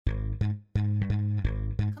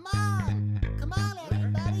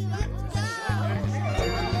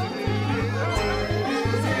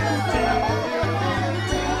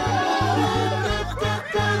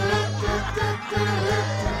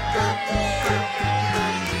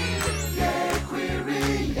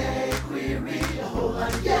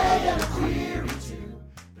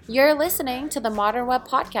You're listening to the Modern Web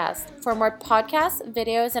Podcast. For more podcasts,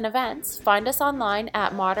 videos, and events, find us online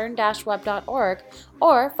at modern-web.org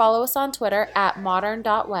or follow us on Twitter at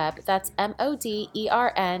modern.web. That's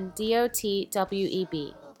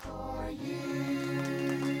MODERNDOTWEB.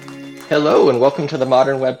 Hello, and welcome to the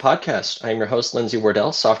Modern Web Podcast. I'm your host, Lindsay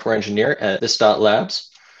Wardell, software engineer at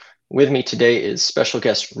This.Labs. With me today is special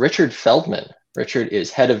guest Richard Feldman. Richard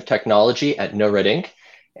is head of technology at NoRed Inc.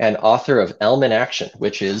 and author of Elm in Action,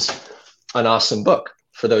 which is an awesome book.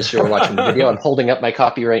 For those who are watching the video, I'm holding up my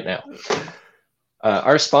copy right now.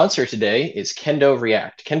 Our sponsor today is Kendo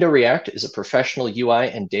React. Kendo React is a professional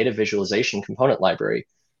UI and data visualization component library.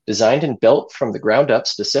 Designed and built from the ground up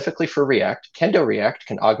specifically for React, Kendo React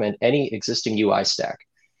can augment any existing UI stack.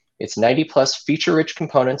 Its 90-plus feature-rich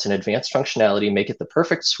components and advanced functionality make it the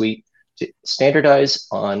perfect suite to standardize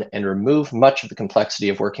on and remove much of the complexity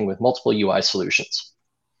of working with multiple UI solutions.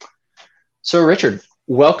 So, Richard,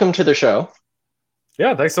 welcome to the show.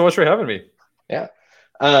 Yeah, thanks so much for having me. Yeah.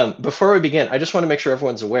 Before we begin, I just want to make sure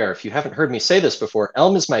everyone's aware, if you haven't heard me say this before,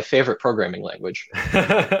 Elm is my favorite programming language.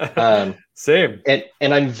 Same. And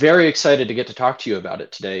I'm very excited to get to talk to you about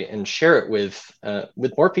it today and share it with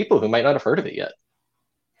more people who might not have heard of it yet.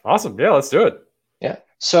 Awesome. Yeah, let's do it. Yeah.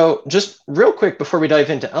 So just real quick before we dive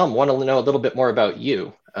into Elm, want to know a little bit more about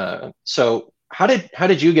you. So how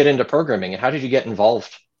did you get into programming and how did you get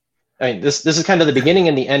involved? I mean, this is kind of the beginning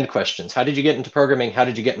and the end questions. How did you get into programming? How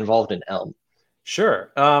did you get involved in Elm?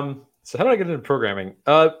 Sure. So how did I get into programming?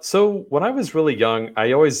 So when I was really young,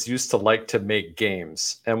 I always used to like to make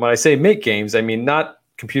games. And when I say make games, I mean not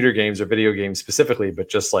computer games or video games specifically, but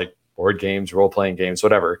just like board games, role-playing games,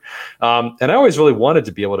 whatever. And I always really wanted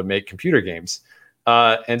to be able to make computer games.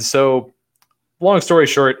 And so long story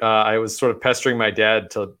short, I was sort of pestering my dad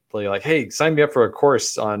to play like, hey, sign me up for a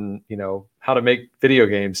course on, how to make video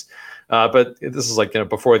games. But this is like,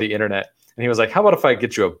 before the internet. And he was like, how about if I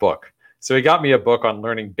get you a book? So he got me a book on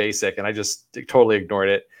learning BASIC, and I just totally ignored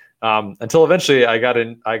it until eventually I got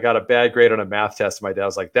a bad grade on a math test. My dad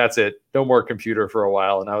was like, "That's it, no more computer for a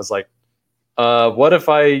while." And I was like, "What if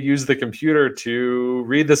I use the computer to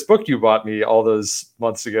read this book you bought me all those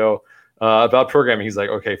months ago about programming?" He's like,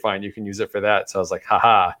 "Okay, fine, you can use it for that." So I was like,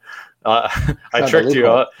 "Haha, I tricked you."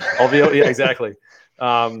 I'll be yeah, exactly.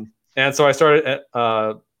 And so I started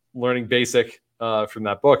learning BASIC. From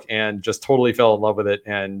that book and just totally fell in love with it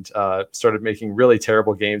and started making really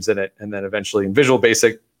terrible games in it. And then eventually in Visual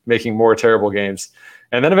Basic, making more terrible games.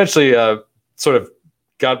 And then eventually sort of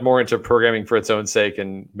got more into programming for its own sake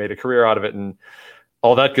and made a career out of it and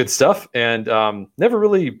all that good stuff. And never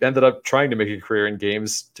really ended up trying to make a career in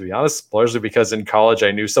games, to be honest, largely because in college I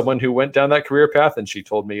knew someone who went down that career path and she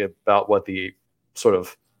told me about what the sort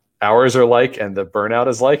of hours are like and the burnout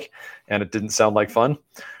is like. And it didn't sound like fun.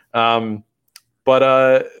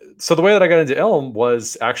 But so the way that I got into Elm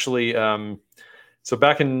was actually, so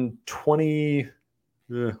back in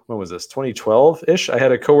 2012-ish, I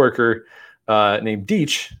had a coworker named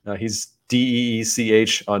Deech. He's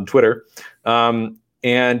Deech on Twitter.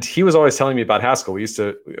 And he was always telling me about Haskell. We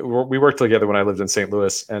worked together when I lived in St.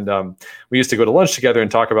 Louis, and we used to go to lunch together and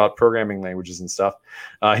talk about programming languages and stuff.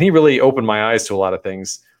 And he really opened my eyes to a lot of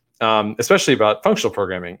things. Especially about functional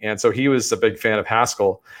programming. And so he was a big fan of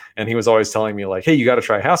Haskell, and he was always telling me like, hey, you got to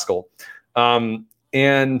try Haskell. And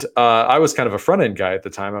I was kind of a front-end guy at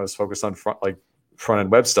the time. I was focused on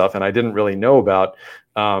front-end web stuff, and I didn't really know about,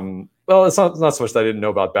 well, it's not so much that I didn't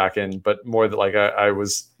know about back-end, but more that like I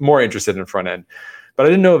was more interested in front-end. But I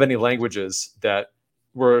didn't know of any languages that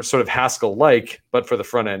were sort of Haskell-like, but for the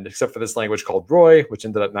front-end, except for this language called Roy, which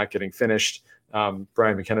ended up not getting finished,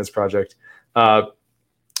 Brian McKenna's project.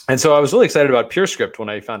 And so I was really excited about PureScript when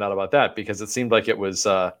I found out about that because it seemed like it was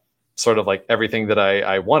sort of like everything that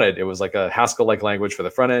I wanted. It was like a Haskell-like language for the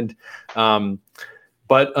front end.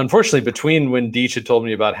 But unfortunately, between when Deech had told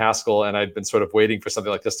me about Haskell and I'd been sort of waiting for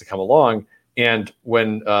something like this to come along, and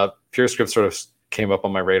when PureScript sort of came up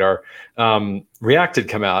on my radar, React had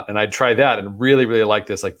come out, and I'd tried that and really, really liked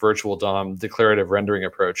this like virtual DOM declarative rendering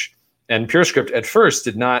approach. And PureScript at first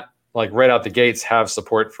did not, like right out the gates, have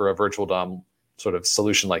support for a virtual DOM sort of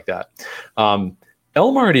solution like that. Elm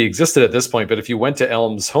already existed at this point, but if you went to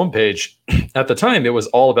Elm's homepage at the time, it was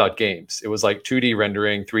all about games. It was like 2D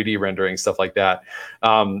rendering, 3D rendering, stuff like that.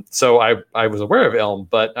 So I was aware of Elm,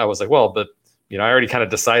 but I was like, well, but I already kind of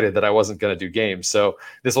decided that I wasn't going to do games. So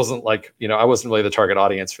this wasn't like, I wasn't really the target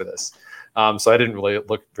audience for this. So I didn't really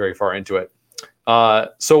look very far into it.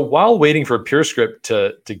 So while waiting for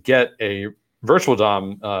PureScript to get a virtual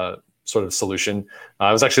DOM sort of solution.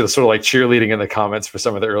 I was actually sort of like cheerleading in the comments for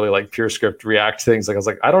some of the early like PureScript React things. Like I was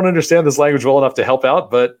like, I don't understand this language well enough to help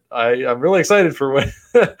out, but I'm really excited for when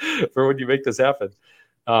for when you make this happen.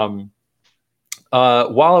 While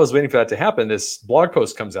I was waiting for that to happen, this blog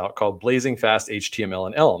post comes out called Blazing Fast HTML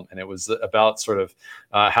in Elm. And it was about sort of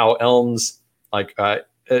how Elm's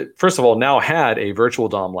first of all, now had a virtual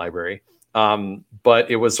DOM library.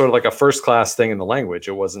 But it was sort of like a first class thing in the language.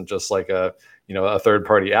 It wasn't just like a third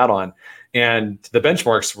party add-on. And the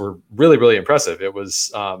benchmarks were really, really impressive. It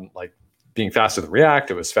was like being faster than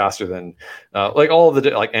React. It was faster than like all of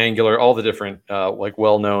the like Angular, all the different like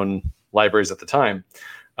well-known libraries at the time.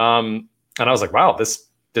 And I was like, wow, this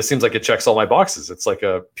seems like it checks all my boxes. It's like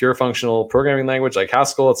a pure functional programming language like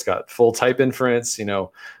Haskell. It's got full type inference,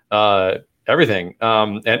 everything.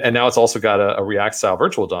 And now it's also got a React style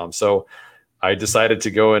virtual DOM. So I decided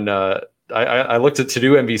to go and I looked at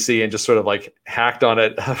To-Do MVC and just sort of like hacked on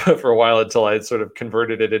it for a while until I had sort of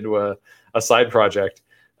converted it into a side project.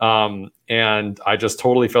 And I just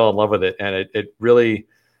totally fell in love with it. And it really,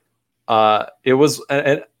 it was,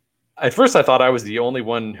 and at first I thought I was the only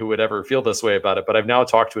one who would ever feel this way about it, but I've now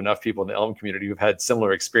talked to enough people in the Elm community who've had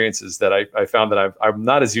similar experiences that I found that I'm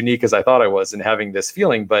not as unique as I thought I was in having this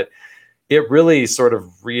feeling, but it really sort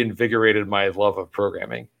of reinvigorated my love of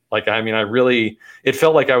programming. Like, I mean, it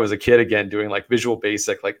felt like I was a kid again doing like Visual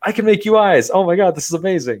Basic, like I can make UIs. Oh my God, this is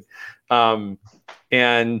amazing.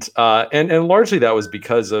 And largely that was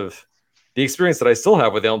because of the experience that I still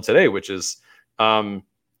have with Elm today, which is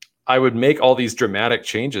I would make all these dramatic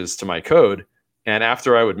changes to my code. And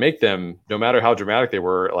after I would make them, no matter how dramatic they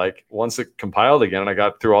were, like once it compiled again and I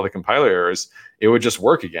got through all the compiler errors, it would just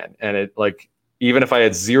work again. And it like, even if I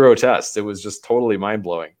had 0 tests, it was just totally mind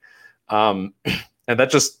blowing. And that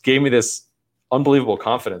just gave me this unbelievable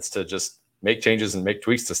confidence to just make changes and make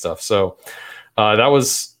tweaks to stuff. So that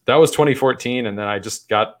was 2014. And then I just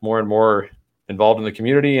got more and more involved in the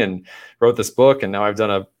community and wrote this book. And now I've done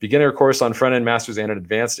a beginner course on front-end masters and an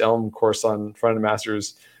advanced Elm course on front-end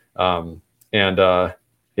masters. Yeah,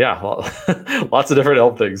 lots of different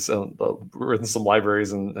Elm things, written some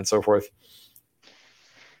libraries and so forth.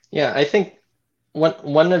 Yeah, I think one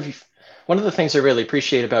of the things I really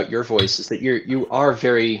appreciate about your voice is that you are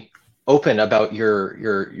very open about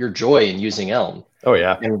your joy in using Elm. Oh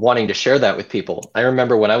yeah, and wanting to share that with people. I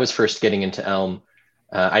remember when I was first getting into Elm,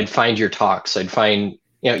 I'd find your talks. I'd find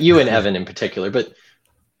you and Evan in particular, but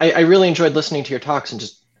I really enjoyed listening to your talks and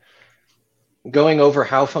just going over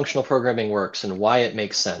how functional programming works and why it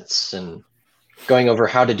makes sense, and going over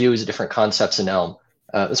how to do different concepts in Elm.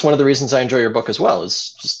 That's one of the reasons I enjoy your book as well.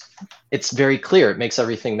 Is just it's very clear. It makes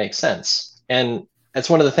everything make sense, and that's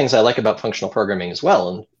one of the things I like about functional programming as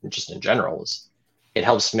well, and just in general, is it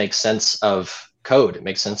helps make sense of code. It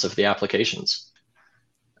makes sense of the applications.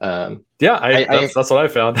 That's what I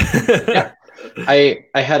found. Yeah, I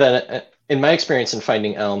had in my experience in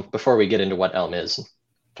finding Elm, before we get into what Elm is,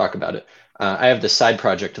 talk about it. I have this side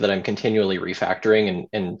project that I'm continually refactoring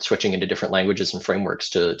and switching into different languages and frameworks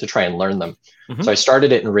to try and learn them. Mm-hmm. So I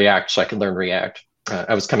started it in React so I could learn React.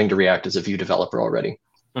 I was coming to React as a Vue developer already.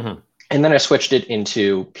 Mm-hmm. And then I switched it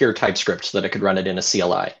into pure TypeScript so that I could run it in a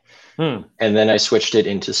CLI. And then I switched it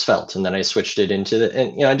into Svelte, and then I switched it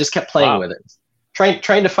into I just kept playing with it,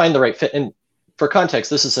 trying to find the right fit. And for context,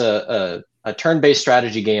 this is a turn-based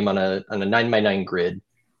strategy game on a 9x9 grid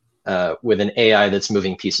with an AI that's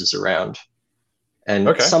moving pieces around, and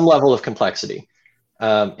some level of complexity.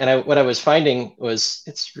 What I was finding was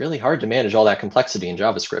it's really hard to manage all that complexity in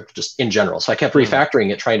JavaScript, just in general. So I kept refactoring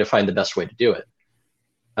it, trying to find the best way to do it.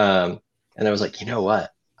 And I was like, you know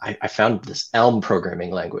what? I found this Elm programming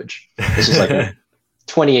language. This is like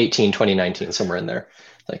 2018, 2019, somewhere in there.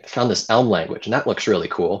 Like, I found this Elm language, and that looks really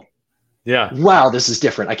cool. Yeah. Wow, this is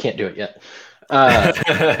different. I can't do it yet.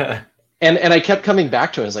 And I kept coming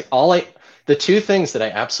back to it. It's like the two things that I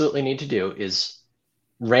absolutely need to do is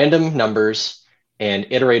random numbers and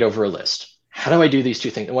iterate over a list. How do I do these two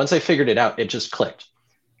things? And once I figured it out, it just clicked.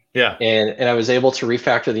 Yeah. And I was able to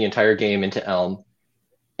refactor the entire game into Elm.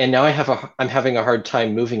 And now I'm having a hard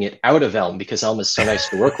time moving it out of Elm because Elm is so nice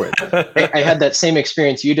to work with. I had that same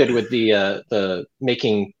experience you did with the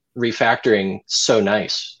making refactoring so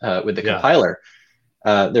nice with the compiler.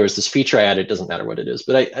 There was this feature I added, doesn't matter what it is,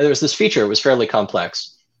 but there was this feature, it was fairly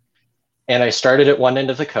complex. And I started at one end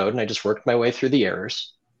of the code and I just worked my way through the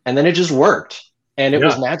errors, and then it just worked, and it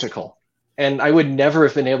was magical. And I would never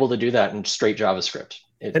have been able to do that in straight JavaScript.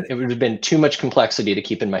 It would have been too much complexity to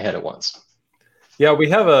keep in my head at once. Yeah, we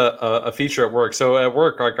have a feature at work. So at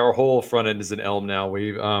work, like our whole front end is in Elm now.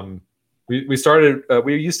 We started,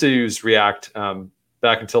 we used to use React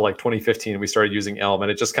back until like 2015. We started using Elm,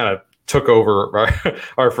 and it just kind of took over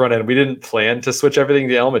our front end. We didn't plan to switch everything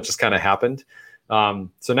to Elm. It just kind of happened.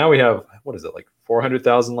 So now we have, what is it, like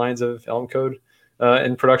 400,000 lines of Elm code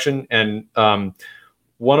in production. And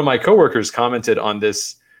one of my coworkers commented on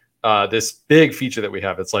this big feature that we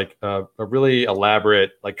have. It's like a really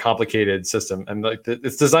elaborate, like complicated system. And like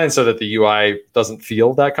it's designed so that the UI doesn't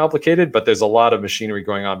feel that complicated, but there's a lot of machinery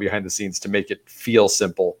going on behind the scenes to make it feel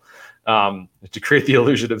simple, to create the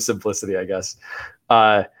illusion of simplicity, I guess.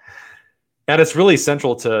 And it's really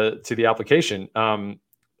central to the application.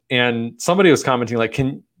 And somebody was commenting, like,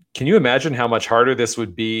 can you imagine how much harder this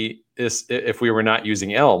would be if we were not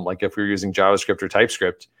using Elm, like if we were using JavaScript or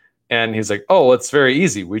TypeScript? And he's like, oh, it's very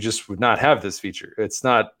easy. We just would not have this feature. It's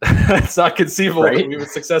not it's not conceivable that we would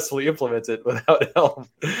successfully implement it without Elm.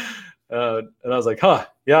 And I was like,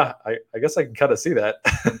 yeah, I guess I can kind of see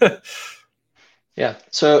that. Yeah.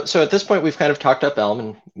 So at this point, we've kind of talked up Elm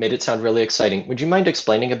and made it sound really exciting. Would you mind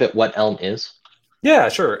explaining a bit what Elm is? Yeah,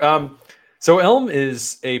 sure. So Elm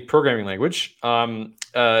is a programming language.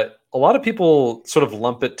 A lot of people sort of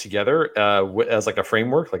lump it together as like a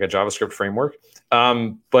framework, like a JavaScript framework.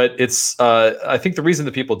 But it's I think the reason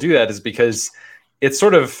that people do that is because it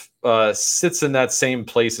sort of sits in that same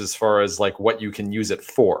place as far as like what you can use it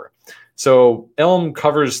for. So Elm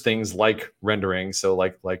covers things like rendering. So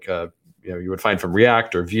like you would find from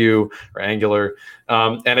React or Vue or Angular.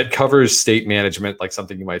 And it covers state management, like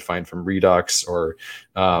something you might find from Redux or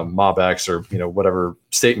MobX or whatever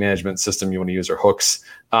state management system you want to use, or hooks.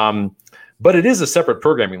 But it is a separate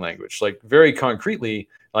programming language. Like very concretely,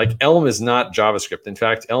 like Elm is not JavaScript. In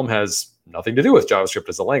fact, Elm has nothing to do with JavaScript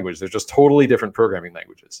as a language. They're just totally different programming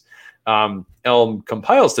languages. Elm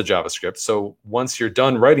compiles to JavaScript. So once you're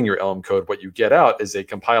done writing your Elm code, what you get out is a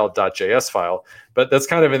compiled.js file. But that's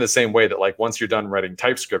kind of in the same way that like once you're done writing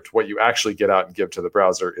TypeScript, what you actually get out and give to the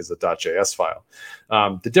browser is a .js file.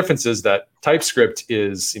 The difference is that TypeScript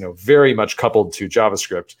is very much coupled to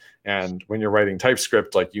JavaScript. And when you're writing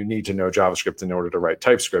TypeScript, like you need to know JavaScript in order to write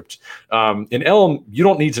TypeScript. In Elm, you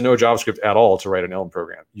don't need to know JavaScript at all to write an Elm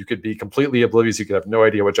program. You could be completely oblivious. You could have no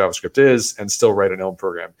idea what JavaScript is and still write an Elm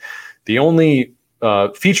program. The only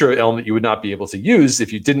feature of Elm that you would not be able to use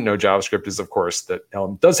if you didn't know JavaScript is, of course, that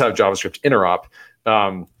Elm does have JavaScript interop,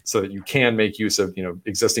 so that you can make use of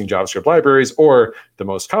existing JavaScript libraries. Or the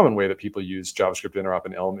most common way that people use JavaScript interop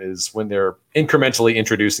in Elm is when they're incrementally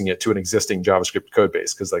introducing it to an existing JavaScript code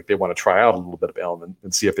base, because like they want to try out a little bit of Elm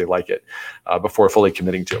and see if they like it before fully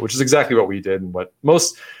committing to it, which is exactly what we did and what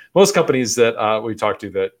most companies that we talked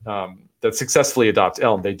to that successfully adopt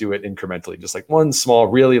Elm, they do it incrementally, just like one small,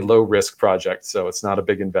 really low risk project. So it's not a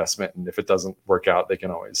big investment. And if it doesn't work out, they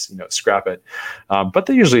can always, scrap it. But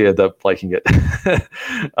they usually end up liking it.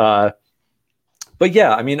 But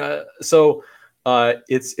yeah, I mean,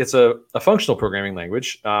 it's a functional programming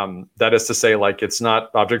language. That is to say, like, it's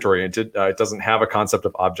not object oriented. It doesn't have a concept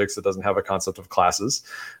of objects. It doesn't have a concept of classes.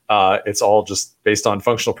 It's all just based on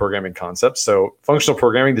functional programming concepts. So functional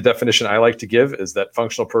programming, the definition I like to give is that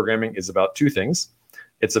functional programming is about two things.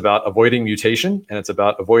 It's about avoiding mutation, and it's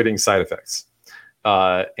about avoiding side effects.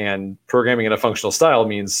 And programming in a functional style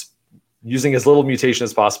means using as little mutation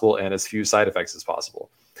as possible and as few side effects as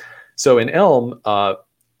possible. So in Elm,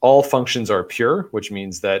 all functions are pure, which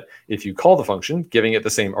means that if you call the function, giving it the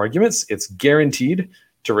same arguments, it's guaranteed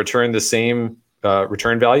to return the same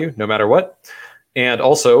return value no matter what. And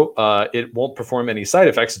also, it won't perform any side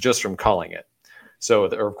effects just from calling it. So,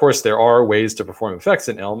 of course, there are ways to perform effects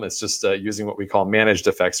in Elm. It's just using what we call managed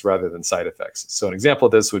effects rather than side effects. So an example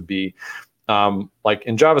of this would be, like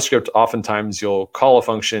in JavaScript, oftentimes you'll call a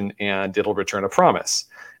function and it'll return a promise.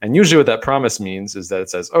 And usually what that promise means is that it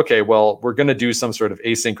says, okay, well, we're going to do some sort of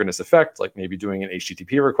asynchronous effect, like maybe doing an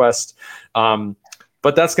HTTP request.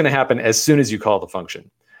 But that's going to happen as soon as you call the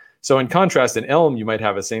function. So in contrast, in Elm, you might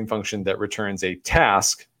have a same function that returns a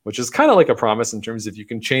task, which is kind of like a promise in terms of you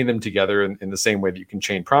can chain them together in the same way that you can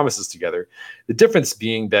chain promises together. The difference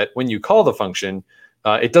being that when you call the function,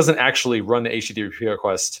 it doesn't actually run the HTTP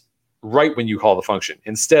request right when you call the function.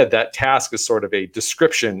 Instead, that task is sort of a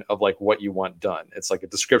description of like what you want done. It's like a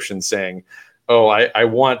description saying, oh, I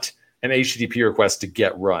want an HTTP request to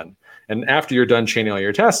get run. And after you're done chaining all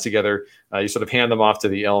your tasks together, you sort of hand them off to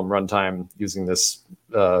the Elm runtime using this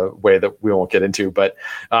way that we won't get into. But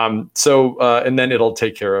and then it'll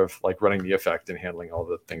take care of like running the effect and handling all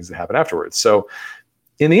the things that happen afterwards. So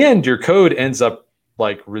in the end, your code ends up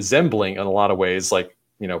like resembling in a lot of ways like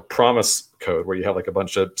promise code, where you have like a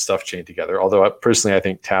bunch of stuff chained together. Although personally, I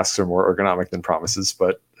think tasks are more ergonomic than promises,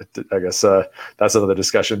 but I guess that's another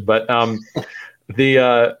discussion. But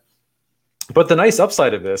But the nice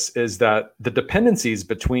upside of this is that the dependencies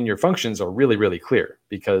between your functions are really, really clear,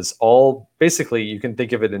 because basically you can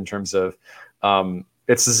think of it in terms of,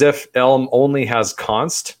 it's as if Elm only has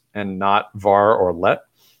const and not var or let.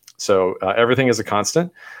 So everything is a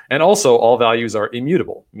constant. And also all values are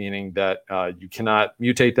immutable, meaning that you cannot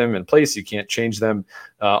mutate them in place. You can't change them.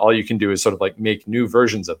 All you can do is sort of like make new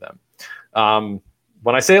versions of them.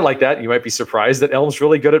 When I say it like that, you might be surprised that Elm's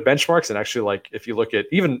really good at benchmarks. And actually, like if you look at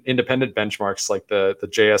even independent benchmarks, like the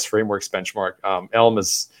JS frameworks benchmark, Elm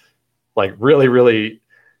is like really, really,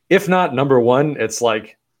 if not number one, it's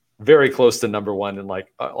like very close to number one and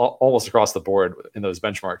like almost across the board in those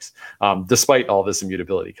benchmarks, despite all this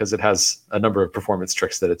immutability, because it has a number of performance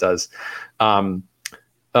tricks that it does. And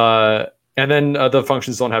then the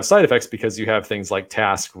functions don't have side effects because you have things like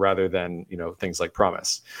task rather than, things like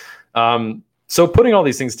promise. So putting all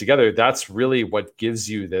these things together, that's really what gives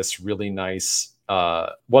you this really nice,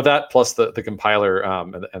 that plus the compiler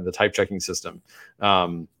and the type checking system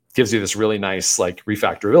gives you this really nice like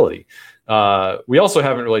refactorability. We also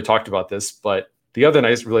haven't really talked about this, but the other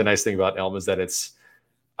really nice thing about Elm is that it's,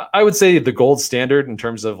 I would say, the gold standard in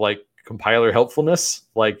terms of like compiler helpfulness.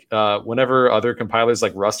 Like whenever other compilers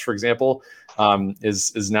like Rust, for example,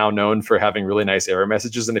 is now known for having really nice error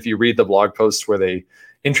messages. And if you read the blog posts where they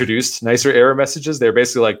introduced nicer error messages, they're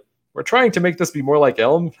basically like, we're trying to make this be more like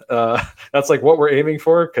Elm. That's like what we're aiming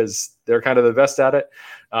for, because they're kind of the best at it.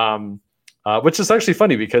 Which is actually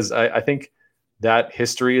funny, because I think that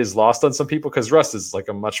history is lost on some people, because Rust is like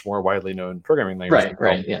a much more widely known programming language.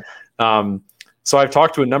 Right, yeah. So I've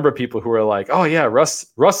talked to a number of people who are like, oh yeah,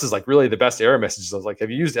 Rust is like really the best error messages. I was like,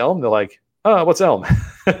 have you used Elm? They're like, oh, what's Elm?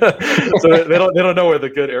 So they don't know where the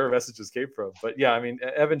good error messages came from. But yeah, I mean,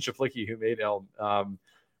 Evan Szaflicki, who made Elm,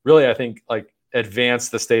 really, I think, like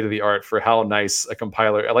advanced the state of the art for how nice a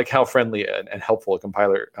compiler, like how friendly and helpful a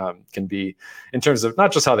compiler can be in terms of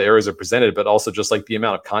not just how the errors are presented, but also just like the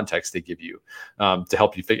amount of context they give you to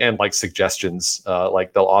help you and like suggestions.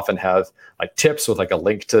 Like they'll often have like tips with like a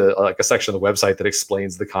link to like a section of the website that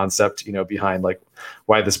explains the concept, behind like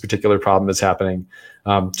why this particular problem is happening.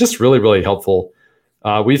 Just really, really helpful.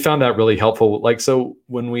 We found that really helpful. Like, so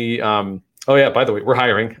when we, oh yeah, by the way, we're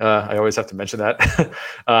hiring. I always have to mention that.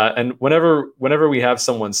 And whenever we have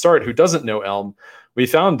someone start who doesn't know Elm, we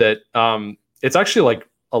found that it's actually like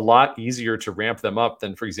a lot easier to ramp them up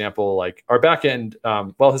than, for example, like our backend.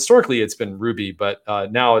 Well, historically it's been Ruby, but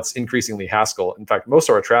now it's increasingly Haskell. In fact, most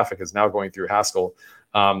of our traffic is now going through Haskell.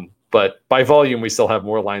 But by volume, we still have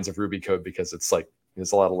more lines of Ruby code because it's like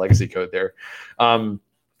there's a lot of legacy code there.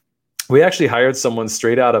 We actually hired someone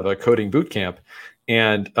straight out of a coding boot camp,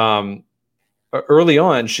 and early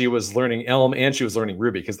on, she was learning Elm and she was learning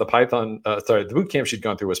Ruby, because the boot camp she'd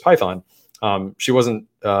gone through was Python. She wasn't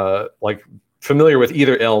like familiar with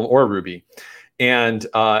either Elm or Ruby. And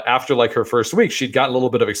after like her first week, she'd gotten a little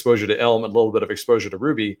bit of exposure to Elm and a little bit of exposure to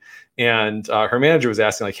Ruby. And her manager was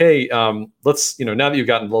asking like, hey, let's, now that you've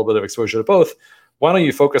gotten a little bit of exposure to both, why don't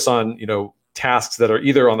you focus on, tasks that are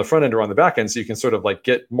either on the front end or on the back end, so you can sort of like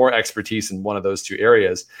get more expertise in one of those two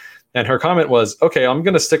areas. And her comment was, okay, I'm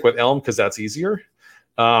going to stick with Elm because that's easier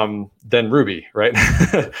than Ruby, right?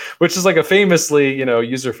 Which is like a famously,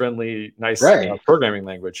 user-friendly, nice programming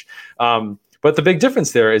language. But the big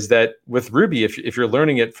difference there is that with Ruby, if you're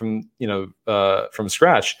learning it from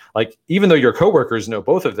scratch, like even though your coworkers know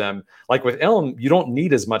both of them, like with Elm, you don't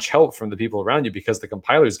need as much help from the people around you, because the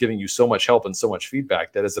compiler is giving you so much help and so much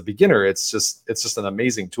feedback that as a beginner, it's just an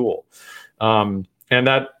amazing tool. And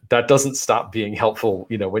that doesn't stop being helpful,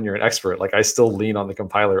 when you're an expert. Like I still lean on the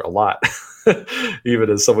compiler a lot,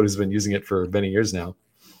 even as someone who's been using it for many years now.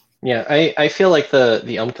 Yeah, I feel like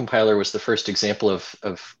the Elm compiler was the first example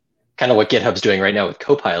of kind of what GitHub's doing right now with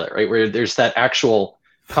Copilot, right? Where there's that actual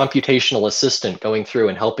computational assistant going through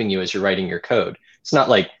and helping you as you're writing your code. It's not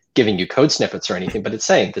like giving you code snippets or anything, but it's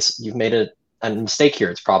saying this, you've made a mistake here.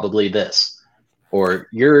 It's probably this, or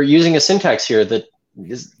you're using a syntax here that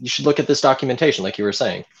you should look at this documentation, like you were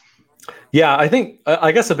saying. Yeah,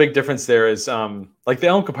 I guess a big difference there is like the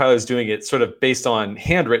Elm compiler is doing it sort of based on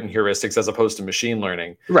handwritten heuristics as opposed to machine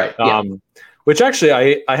learning. Right. Yeah. Which actually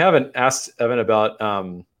I haven't asked Evan about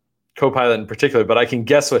Copilot in particular, but I can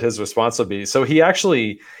guess what his response will be. So he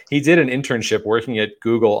did an internship working at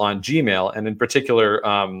Google on Gmail, and in particular,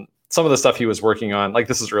 some of the stuff he was working on, like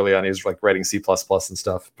this is early on, he was like writing C++ and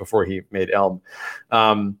stuff before he made Elm.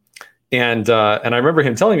 And I remember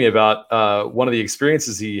him telling me about one of the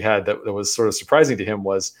experiences he had that was sort of surprising to him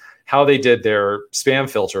was how they did their spam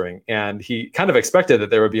filtering. And he kind of expected that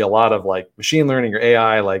there would be a lot of like machine learning or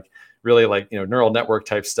AI, like really like, neural network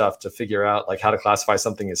type stuff to figure out like how to classify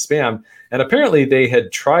something as spam. And apparently they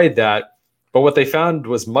had tried that But what they found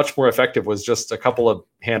was much more effective was just a couple of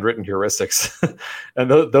handwritten heuristics,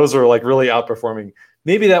 and those are like really outperforming.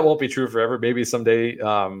 Maybe that won't be true forever. Maybe someday,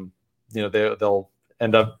 they'll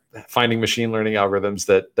end up finding machine learning algorithms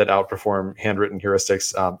that outperform handwritten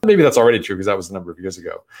heuristics. Maybe that's already true because that was a number of years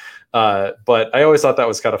ago. But I always thought that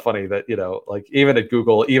was kind of funny that, like even at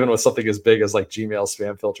Google, even with something as big as like Gmail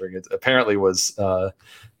spam filtering, it apparently was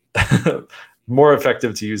more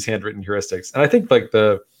effective to use handwritten heuristics. And I think like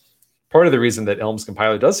the part of the reason that Elm's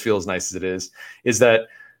compiler does feel as nice as it is that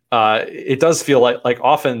it does feel like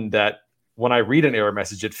often that when I read an error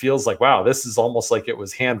message, it feels like, wow, this is almost like it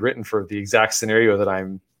was handwritten for the exact scenario that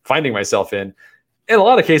I'm finding myself in. In a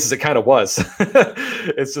lot of cases, it kind of was.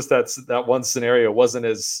 It's just that one scenario wasn't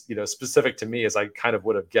as specific to me as I kind of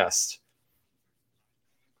would have guessed.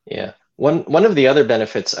 Yeah. One of the other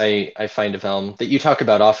benefits I find of Elm that you talk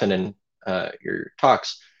about often in your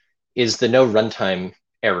talks is the no runtime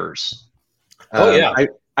errors. Oh yeah.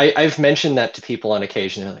 I've mentioned that to people on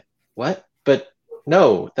occasion. They're like, what? But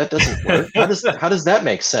no, that doesn't work. How does that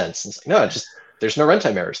make sense? It's like, no, there's no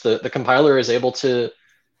runtime errors. The compiler is able to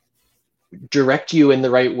direct you in the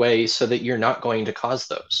right way so that you're not going to cause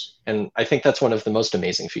those. And I think that's one of the most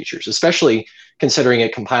amazing features, especially considering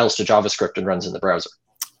it compiles to JavaScript and runs in the browser.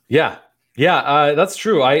 Yeah, that's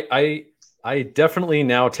true. I definitely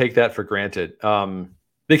now take that for granted.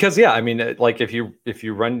 Because I mean, like if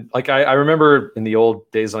you run, like I remember in the old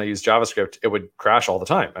days when I used JavaScript, it would crash all the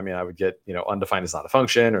time. I mean, I would get undefined is not a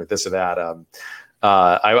function or this or that.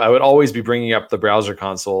 I would always be bringing up the browser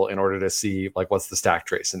console in order to see like what's the stack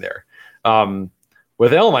trace in there.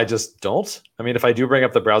 With Elm, I just don't. I mean, if I do bring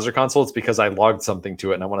up the browser console, it's because I logged something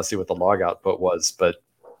to it and I want to see what the log output was. But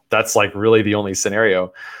that's like really the only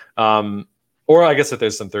scenario. Or I guess if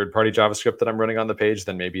there's some third-party JavaScript that I'm running on the page,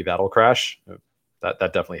 then maybe that'll crash. That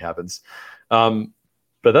definitely happens. But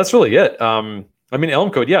that's really it. I mean,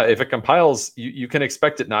 Elm code, if it compiles, you can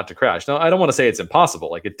expect it not to crash. Now, I don't want to say it's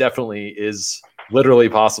impossible. Like it definitely is literally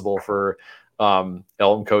possible for Elm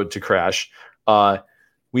code to crash.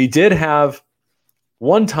 We did have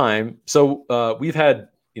one time. So we've had,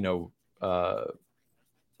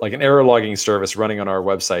 like an error logging service running on our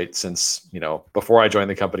website since, before I joined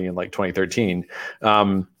the company in like 2013.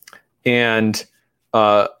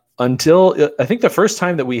 Until I think the first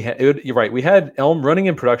time that you're right, we had Elm running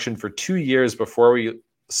in production for 2 years before we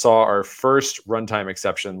saw our first runtime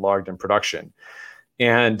exception logged in production.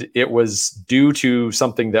 And it was due to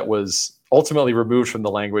something that was ultimately removed from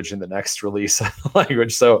the language in the next release of the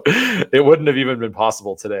language. So it wouldn't have even been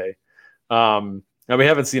possible today. And we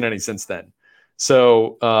haven't seen any since then.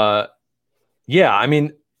 So I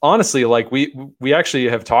mean, honestly, like we actually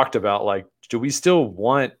have talked about like, do we still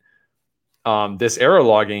want this error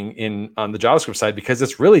logging on the JavaScript side, because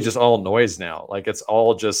it's really just all noise now. Like it's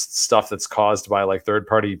all just stuff that's caused by like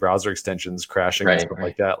third-party browser extensions crashing and stuff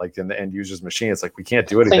like that, like in the end user's machine. It's like we can't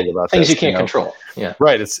do anything about things you can't control. Yeah,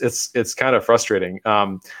 right. It's kind of frustrating.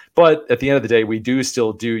 But at the end of the day, we do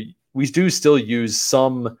still use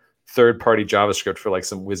some third-party JavaScript for like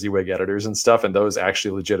some WYSIWYG editors and stuff, and those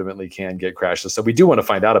actually legitimately can get crashes. So we do want to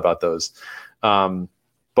find out about those.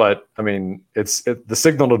 But I mean, the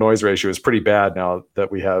signal to noise ratio is pretty bad now that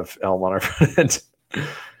we have Elm on our front end.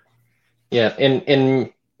 Yeah,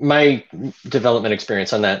 in my development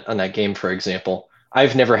experience on that game, for example,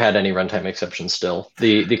 I've never had any runtime exceptions still.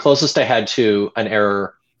 The closest I had to an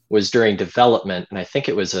error was during development, and I think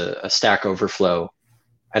it was a Stack Overflow.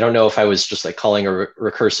 I don't know if I was just like calling a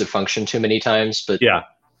recursive function too many times, but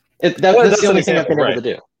that's the only thing I've been able to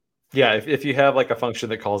do. Yeah, if you have like a function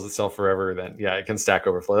that calls itself forever, then it can Stack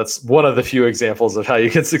Overflow. That's one of the few examples of how you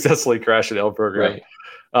can successfully crash an Elm program.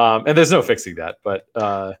 Right. And there's no fixing that, but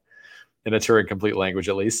in a Turing complete language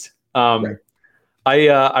at least. Right.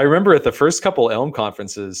 I remember at the first couple Elm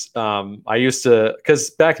conferences, I used to,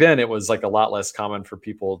 because back then it was like a lot less common for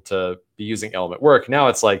people to be using Elm at work. Now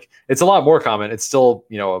it's like, it's a lot more common. It's still,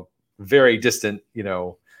 a very distant,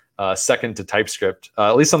 second to TypeScript.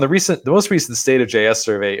 At least on the most recent State of JS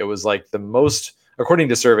survey, it was like the most, according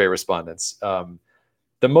to survey respondents,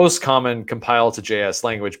 the most common compile to JS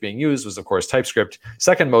language being used was, of course, TypeScript.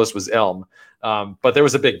 Second most was Elm. But there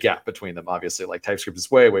was a big gap between them, obviously. Like TypeScript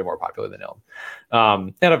is way, way more popular than Elm.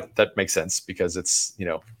 And that makes sense because it's,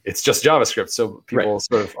 it's just JavaScript. So people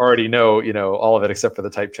sort of already know, all of it except for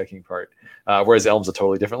the type checking part. Whereas Elm's a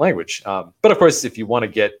totally different language. But of course, if you want to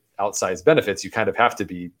get outsized benefits, you kind of have to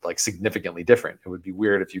be like significantly different. It would be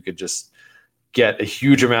weird if you could just get a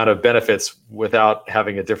huge amount of benefits without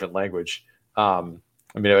having a different language.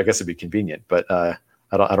 I mean, I guess it'd be convenient, but I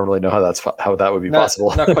don't really know how that would be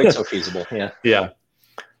possible. Not quite so feasible. Yeah. Yeah.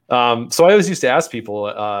 So I always used to ask people,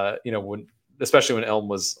 especially when Elm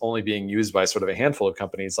was only being used by sort of a handful of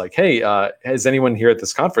companies, like, hey, is anyone here at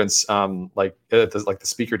this conference, like the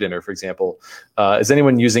speaker dinner, for example, is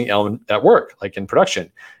anyone using Elm at work, like in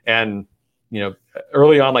production? And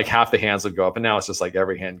early on, like half the hands would go up, and now it's just like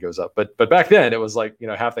every hand goes up. But back then it was like,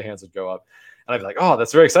 half the hands would go up, and I'd be like, oh,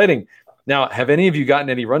 that's very exciting. Now, have any of you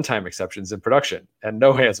gotten any runtime exceptions in production? And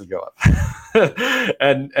no hands would go up.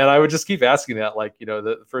 and I would just keep asking that, like,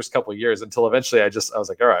 the first couple of years, until eventually I was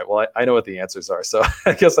like, all right, well, I know what the answers are. So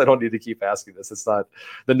I guess I don't need to keep asking this. It's not,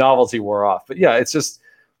 the novelty wore off. But yeah, it's just,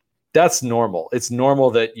 that's normal. It's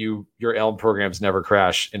normal that your Elm programs never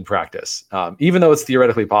crash in practice. Even though it's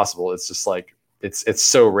theoretically possible, it's just like, it's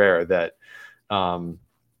so rare that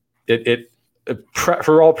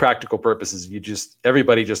for all practical purposes,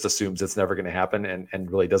 everybody just assumes it's never going to happen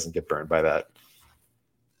and really doesn't get burned by that.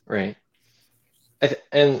 Right.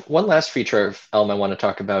 And one last feature of Elm I want to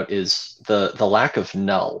talk about is the lack of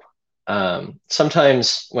null.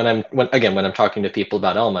 Sometimes when I'm talking to people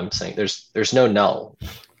about Elm, I'm saying there's no null.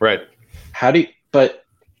 Right. But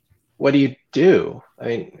what do you do? I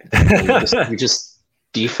mean, you just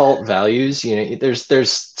default values.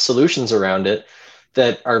 There's solutions around it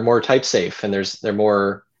that are more type safe, and they're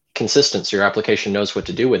more consistent, so your application knows what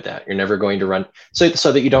to do with that. You're never going to run so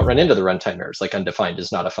that you don't run into the runtime errors, like undefined is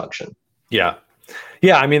not a function. Yeah.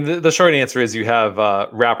 I mean, the short answer is you have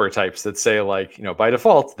wrapper types that say, like, by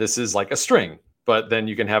default, this is like a string, but then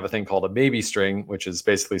you can have a thing called a maybe string, which is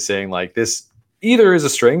basically saying, like, this either is a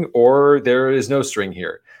string or there is no string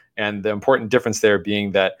here. And the important difference there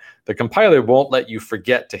being that the compiler won't let you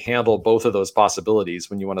forget to handle both of those possibilities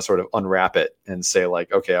when you want to sort of unwrap it and say,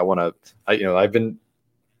 like, okay, I've been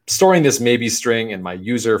storing this maybe string in my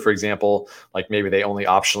user, for example, like maybe they only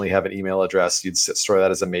optionally have an email address. You'd store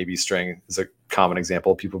that as a maybe string, is a common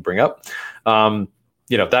example people bring up.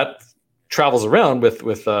 That travels around with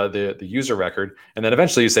the user record. And then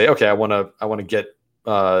eventually you say, okay, I want to get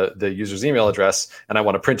the user's email address and I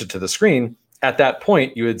want to print it to the screen. At that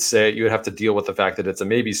point, you would have to deal with the fact that it's a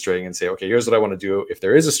maybe string and say, okay, here's what I want to do if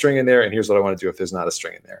there is a string in there, and here's what I want to do if there's not a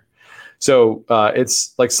string in there. So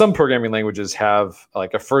it's like some programming languages have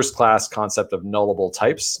like a first class concept of nullable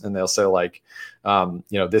types, and they'll say, like,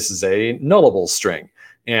 this is a nullable string.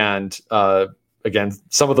 And again,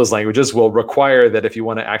 some of those languages will require that if you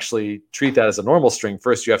want to actually treat that as a normal string,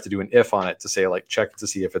 first you have to do an if on it to say, like, check to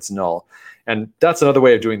see if it's null. And that's another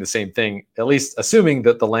way of doing the same thing, at least assuming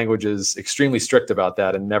that the language is extremely strict about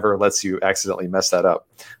that and never lets you accidentally mess that up,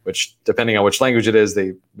 which, depending on which language it is,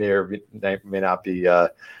 they may not be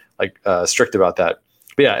strict about that.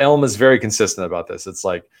 But yeah, Elm is very consistent about this. It's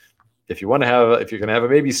like, if you're going to have a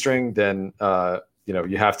maybe string, then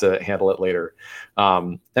you have to handle it later.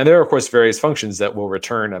 And there are, of course, various functions that will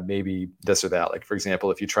return a maybe this or that. Like, for example,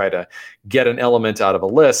 if you try to get an element out of a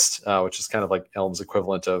list, which is kind of like Elm's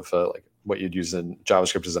equivalent of like what you'd use in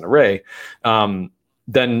JavaScript as an array,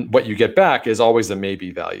 then what you get back is always a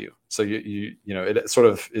maybe value. So it sort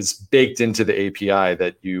of is baked into the API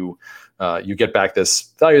that you get back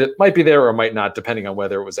this value that might be there or might not, depending on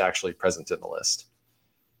whether it was actually present in the list.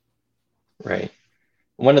 Right.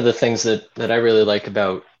 One of the things that I really like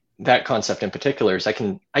about that concept in particular is I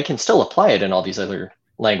can still apply it in all these other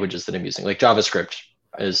languages that I'm using. Like JavaScript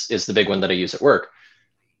is the big one that I use at work.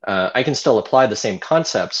 I can still apply the same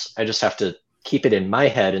concepts. I just have to keep it in my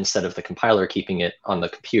head instead of the compiler keeping it on the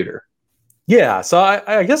computer. Yeah. So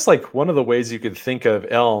I guess, like, one of the ways you could think of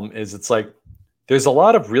Elm is it's like there's a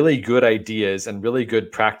lot of really good ideas and really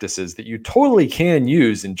good practices that you totally can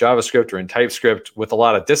use in JavaScript or in TypeScript with a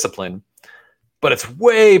lot of discipline. But it's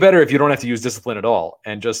way better if you don't have to use discipline at all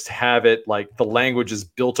and just have it like the language is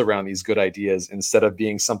built around these good ideas instead of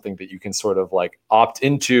being something that you can sort of like opt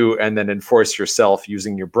into and then enforce yourself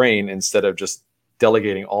using your brain instead of just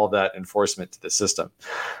delegating all that enforcement to the system.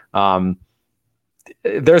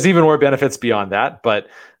 There's even more benefits beyond that, but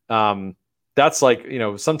that's like,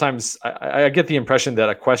 sometimes I get the impression that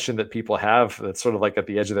a question that people have that's sort of like at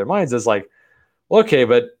the edge of their minds is like, well, okay,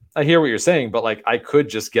 but I hear what you're saying, but like I could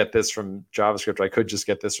just get this from JavaScript. I could just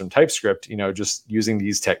get this from TypeScript, just using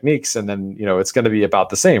these techniques, and then, it's going to be about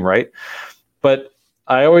the same, right? But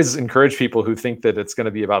I always encourage people who think that it's going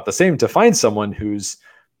to be about the same to find someone who's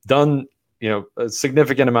done, a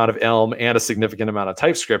significant amount of Elm and a significant amount of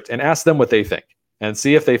TypeScript, and ask them what they think and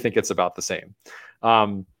see if they think it's about the same.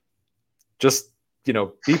 Just,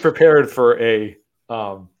 be prepared for a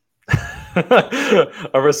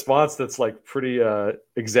response that's like pretty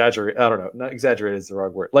exaggerated. I don't know, not exaggerated is the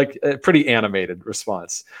wrong word, like a pretty animated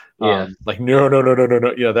response. Yeah. Like no,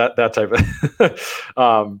 that type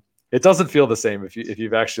of it doesn't feel the same if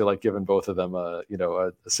you've actually like given both of them a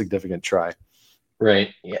significant try.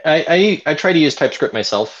 Right. Yeah, I try to use TypeScript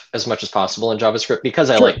myself as much as possible in JavaScript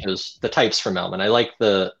because I Sure. like the types from Elm, and I like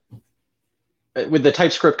with the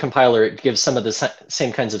TypeScript compiler, it gives some of the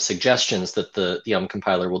same kinds of suggestions that the Elm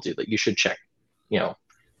compiler will do, that you should check,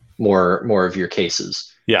 more of your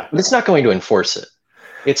cases. Yeah. But it's not going to enforce it.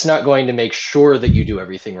 It's not going to make sure that you do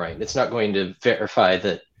everything right. It's not going to verify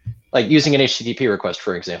that, like using an HTTP request,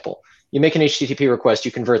 for example. You make an HTTP request,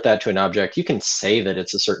 you convert that to an object. You can say that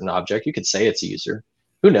it's a certain object. You could say it's a user.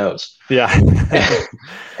 Who knows? Yeah.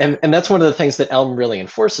 and that's one of the things that Elm really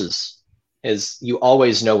enforces, is you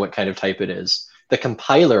always know what kind of type it is. The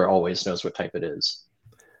compiler always knows what type it is.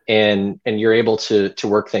 And you're able to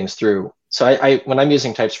work things through. So I when I'm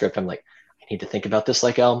using TypeScript, I'm like, I need to think about this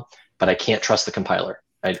like Elm, but I can't trust the compiler.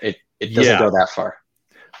 It doesn't go that far.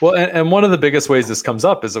 Well, and one of the biggest ways this comes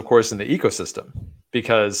up is, of course, in the ecosystem,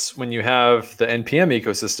 because when you have the NPM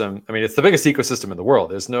ecosystem, I mean, it's the biggest ecosystem in the world.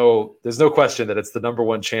 There's no question that it's the number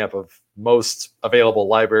one champ of most available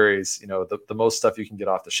libraries, the most stuff you can get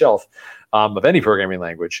off the shelf of any programming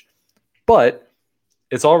language. But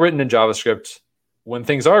it's all written in JavaScript. When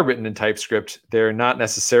things are written in TypeScript, they're not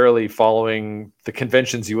necessarily following the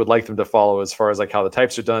conventions you would like them to follow as far as like how the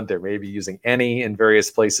types are done. They're maybe using any in various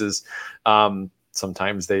places.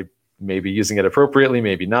 Sometimes they may be using it appropriately,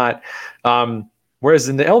 maybe not. Whereas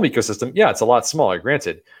in the Elm ecosystem, yeah, it's a lot smaller,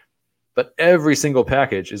 granted. But every single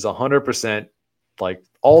package is 100%, like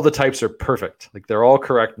all the types are perfect. Like they're all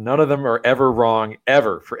correct. None of them are ever wrong,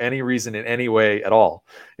 ever, for any reason, in any way at all.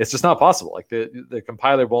 It's just not possible. Like the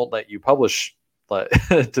compiler won't let you publish to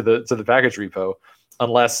the package repo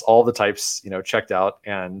unless all the types checked out,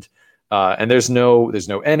 and there's no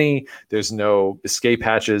any, there's no escape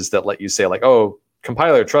hatches that let you say like, oh,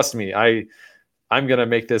 compiler, trust me, I'm gonna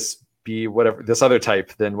make this be whatever this other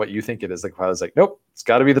type than what you think it is. The compiler's like, nope, it's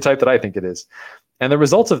got to be the type that I think it is. And the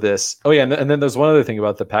result of this, and then there's one other thing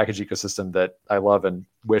about the package ecosystem that I love and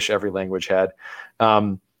wish every language had,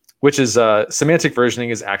 which is semantic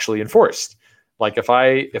versioning is actually enforced. Like if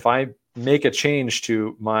I make a change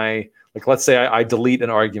to my, like, let's say I delete an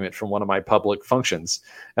argument from one of my public functions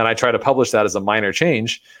and I try to publish that as a minor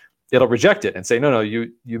change, it'll reject it and say, no,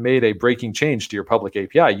 you made a breaking change to your public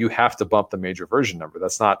API. You have to bump the major version number.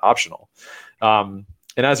 That's not optional. And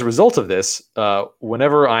as a result of this,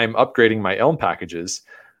 whenever I'm upgrading my Elm packages,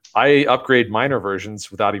 I upgrade minor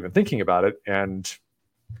versions without even thinking about it and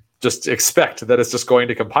just expect that it's just going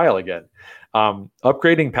to compile again.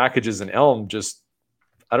 Upgrading packages in Elm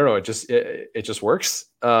I don't know, it just works.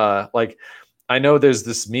 Like I know there's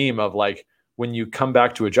this meme of like, when you come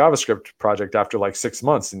back to a JavaScript project after like 6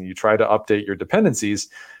 months and you try to update your dependencies,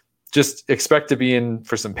 just expect to be in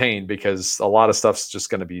for some pain because a lot of stuff's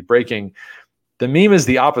just going to be breaking. The meme is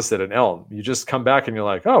the opposite in Elm. You just come back and you're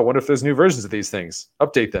like, oh, what if there's new versions of these things?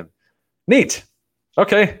 Update them. Neat.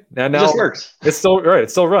 Okay. And now it just works. It's still right.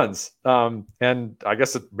 It still runs. And I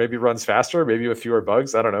guess it maybe runs faster, maybe with fewer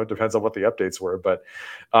bugs. I don't know. It depends on what the updates were, but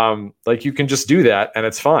like you can just do that and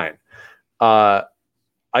it's fine.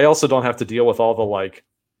 I also don't have to deal with all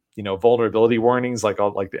the vulnerability warnings, like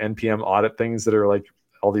all like the NPM audit things that are like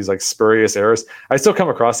all these like spurious errors. I still come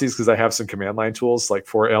across these because I have some command line tools like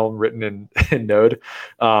for Elm written in Node.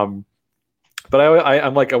 But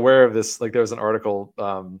I'm like aware of this. Like there was an article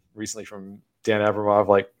recently from Dan Abramov,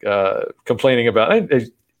 like complaining about,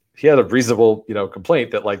 he had a reasonable,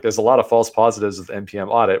 complaint that like there's a lot of false positives with NPM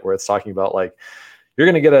audit where it's talking about like, you're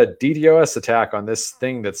going to get a DDoS attack on this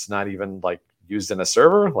thing that's not even like used in a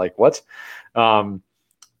server. Like what?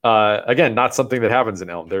 Again, not something that happens in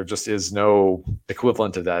Elm. There just is no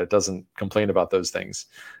equivalent to that. It doesn't complain about those things.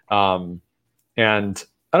 And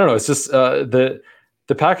I don't know, it's just the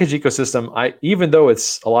package ecosystem, even though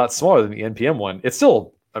it's a lot smaller than the NPM one, it's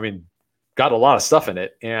still, got a lot of stuff in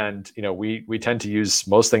it. And, we tend to use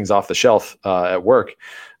most things off the shelf at work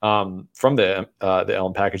from the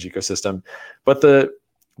Elm package ecosystem. But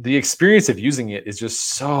the experience of using it is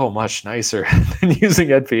just so much nicer than using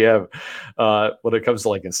NPM when it comes to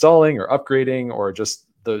like installing or upgrading or just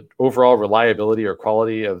the overall reliability or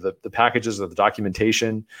quality of the packages or the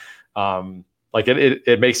documentation. Like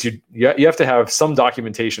it makes you have to have some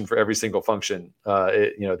documentation for every single function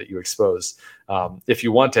that you expose. If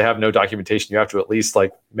you want to have no documentation, you have to at least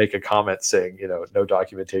like make a comment saying no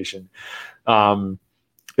documentation.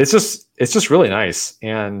 It's just really nice,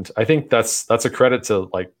 and I think that's a credit to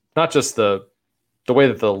like not just the way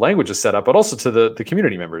that the language is set up, but also to the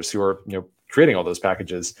community members who are creating all those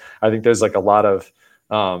packages. I think there's like a lot of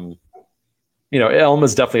Elm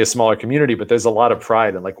is definitely a smaller community, but there's a lot of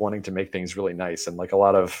pride in like wanting to make things really nice and like a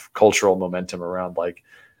lot of cultural momentum around like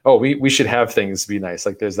oh, we should have things be nice.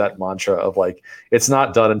 Like there's that mantra of like, it's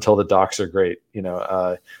not done until the docs are great.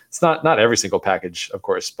 It's not every single package, of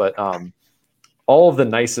course, but all of the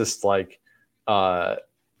nicest like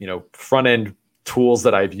front end tools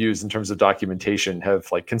that I've used in terms of documentation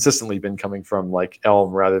have like consistently been coming from like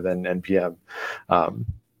Elm rather than NPM, at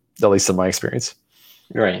least in my experience.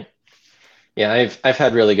 Right. Yeah, I've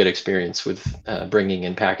had really good experience with bringing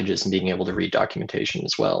in packages and being able to read documentation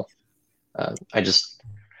as well. I just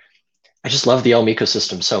love the Elm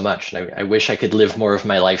ecosystem so much, and I wish I could live more of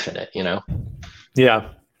my life in it. Yeah.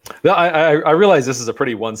 I realize this is a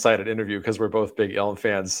pretty one-sided interview because we're both big Elm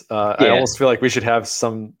fans. I almost feel like we should have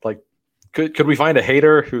some like. Could we find a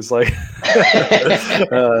hater who's like?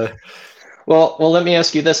 Well, let me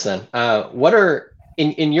ask you this then. What are,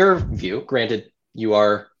 in your view, granted you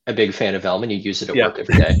are a big fan of Elm and you use it at work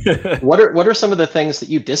every day, what are some of the things that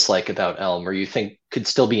you dislike about Elm or you think could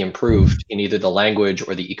still be improved in either the language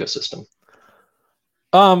or the ecosystem?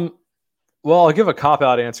 Well, I'll give a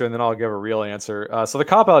cop-out answer and then I'll give a real answer. So the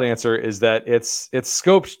cop-out answer is that it's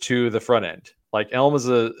scoped to the front end. Like Elm is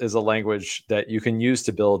a language that you can use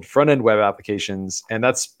to build front-end web applications, and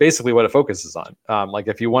that's basically what it focuses on. Like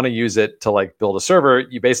if you want to use it to like build a server,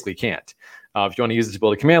 you basically can't. If you want to use it to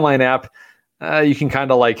build a command line app, you can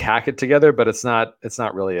kind of like hack it together, but it's not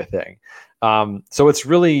really a thing. So it's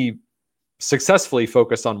really successfully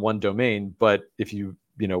focused on one domain. But if you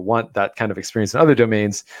want that kind of experience in other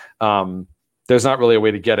domains, there's not really a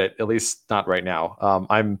way to get it, at least not right now.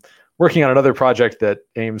 I'm working on another project that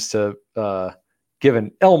aims to give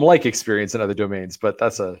an Elm-like experience in other domains, but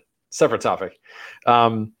that's a separate topic.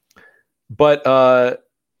 So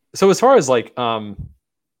as far as like,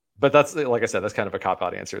 but that's, like I said, that's kind of a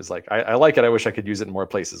cop-out answer. Is like, I like it. I wish I could use it in more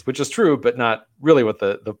places, which is true, but not really what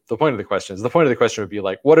the point of the question is. The point of the question would be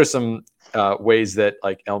like, what are some ways that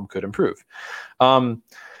like Elm could improve? So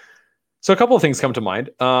a couple of things come to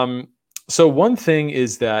mind. So one thing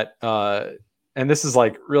is that, and this is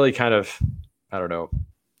like really kind of, I don't know,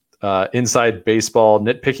 inside baseball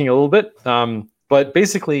nitpicking a little bit. But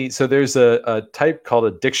basically, so there's a type called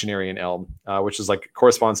a dictionary in Elm, which is like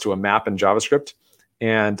corresponds to a map in JavaScript.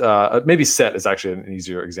 And maybe set is actually an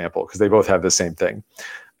easier example because they both have the same thing.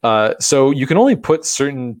 So you can only put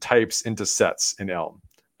certain types into sets in Elm.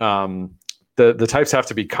 The types have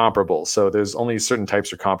to be comparable. So there's only certain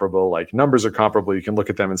types are comparable, like numbers are comparable. You can look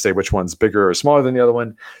at them and say which one's bigger or smaller than the other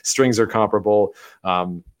one. Strings are comparable.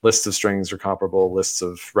 Lists of strings are comparable. Lists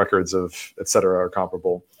of records of et cetera are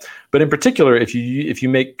comparable. But in particular, if you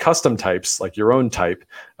make custom types, like your own type,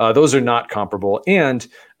 those are not comparable. And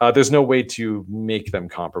there's no way to make them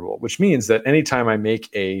comparable, which means that anytime I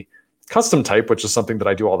make a custom type, which is something that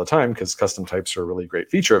I do all the time because custom types are a really great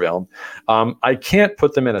feature of Elm, I can't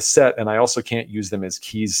put them in a set, and I also can't use them as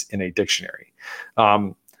keys in a dictionary.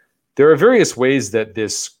 There are various ways that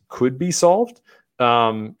this could be solved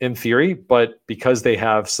in theory, but because they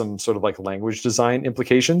have some sort of like language design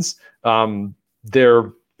implications,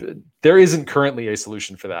 there isn't currently a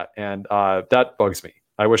solution for that, and that bugs me.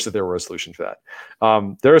 I wish that there were a solution for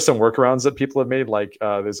that. There are some workarounds that people have made, like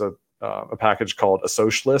there's a package called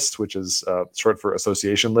Associalist, which is short for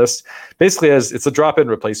association list. Basically, it's a drop-in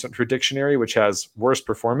replacement for dictionary, which has worse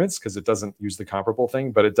performance because it doesn't use the comparable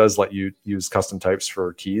thing, but it does let you use custom types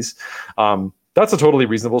for keys. That's a totally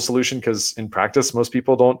reasonable solution because in practice, most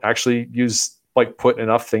people don't actually put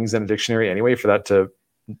enough things in a dictionary anyway for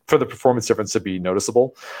the performance difference to be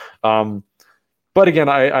noticeable. But again,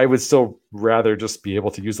 I would still rather just be able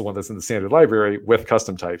to use the one that's in the standard library with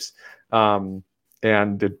custom types.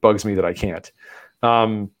 And it bugs me that I can't.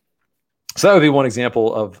 So that would be one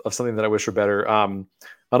example of something that I wish were better.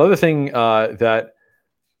 Another thing that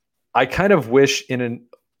I kind of wish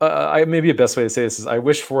maybe a best way to say this is I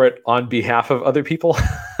wish for it on behalf of other people.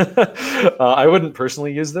 I wouldn't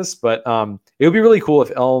personally use this, but it would be really cool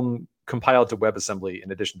if Elm compiled to WebAssembly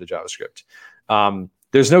in addition to JavaScript.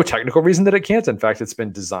 There's no technical reason that it can't. In fact, it's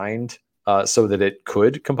been designed so that it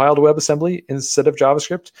could compile to WebAssembly instead of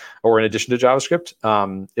JavaScript or in addition to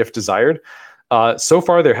JavaScript, if desired. So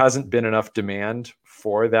far, there hasn't been enough demand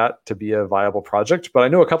for that to be a viable project, but I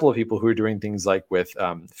know a couple of people who are doing things like with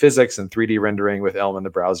physics and 3D rendering with Elm in the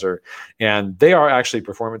browser, and they are actually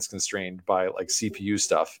performance constrained by like CPU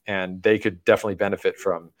stuff, and they could definitely benefit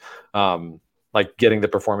from like getting the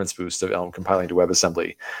performance boost of Elm compiling to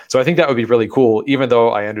WebAssembly. So I think that would be really cool, even though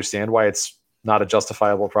I understand why it's not a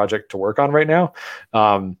justifiable project to work on right now.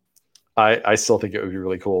 I still think it would be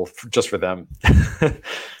really cool just for them.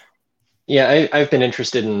 Yeah, I've been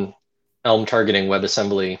interested in Elm targeting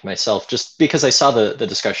WebAssembly myself, just because I saw the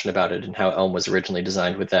discussion about it and how Elm was originally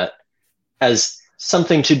designed with that as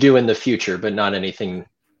something to do in the future, but not anything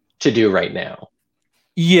to do right now.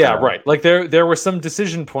 Yeah, right. Like there were some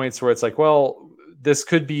decision points where it's like, well, this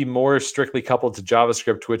could be more strictly coupled to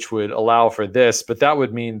JavaScript, which would allow for this, but that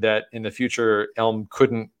would mean that in the future, Elm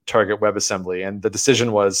couldn't target WebAssembly. And the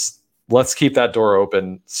decision was, let's keep that door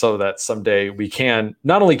open so that someday we can,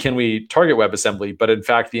 not only can we target WebAssembly, but in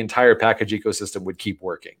fact, the entire package ecosystem would keep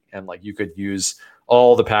working. And like you could use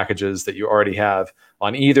all the packages that you already have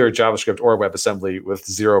on either JavaScript or WebAssembly with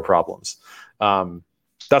zero problems.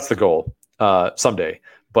 That's the goal someday.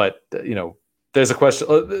 But, there's a question,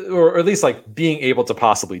 or at least like being able to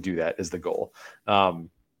possibly do that is the goal.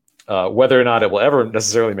 Whether or not it will ever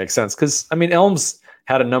necessarily make sense. Because, Elm's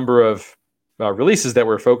had a number of releases that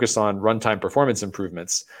were focused on runtime performance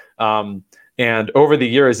improvements. And over the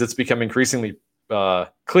years, it's become increasingly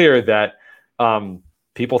clear that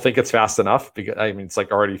people think it's fast enough. Because it's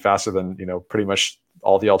like already faster than, pretty much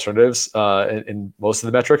all the alternatives in most of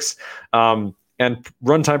the metrics. And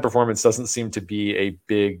runtime performance doesn't seem to be a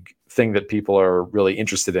big thing that people are really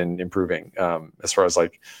interested in improving as far as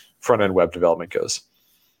like front-end web development goes.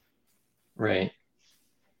 Right.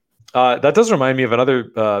 That does remind me of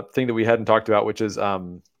another thing that we hadn't talked about, which is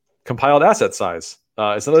compiled asset size.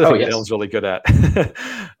 It's another thing that Elm's really good at.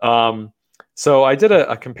 So I did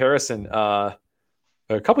a comparison a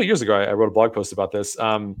couple of years ago. I wrote a blog post about this.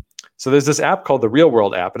 So there's this app called the Real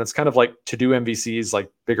World app, and it's kind of like To-Do MVC's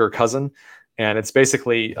like bigger cousin. And it's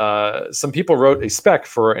basically some people wrote a spec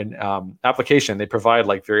for an application. They provide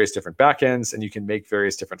like various different backends, and you can make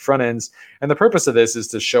various different front ends. And the purpose of this is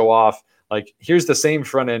to show off, like, here's the same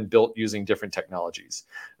front end built using different technologies.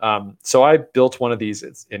 So I built one of these.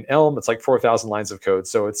 It's in Elm. It's like 4,000 lines of code.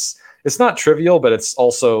 So it's not trivial, but it's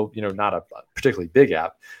also not a particularly big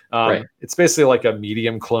app. Right. It's basically like a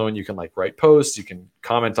Medium clone. You can like write posts, you can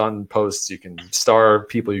comment on posts, you can star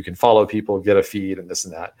people, you can follow people, get a feed, and this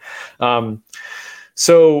and that.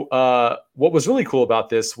 So what was really cool about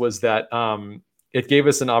this was that it gave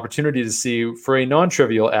us an opportunity to see, for a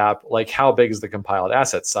non-trivial app, like how big is the compiled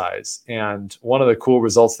asset size. And one of the cool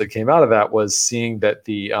results that came out of that was seeing that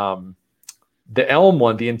the Elm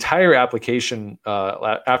one, the entire application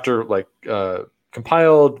after like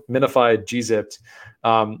compiled, minified, gzipped,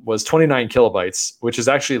 was 29 kilobytes, which is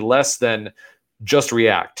actually less than just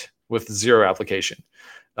React with zero application.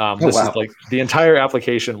 Is like the entire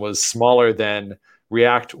application was smaller than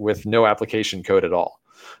React with no application code at all,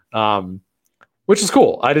 which is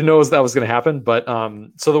cool. I didn't know that was going to happen, but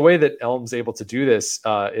so the way that Elm's able to do this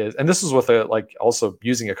is, and this was with also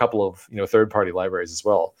using a couple of third-party libraries as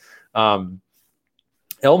well.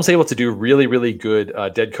 Elm's able to do really, really good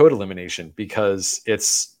dead code elimination because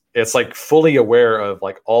it's like fully aware of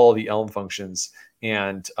like all the Elm functions,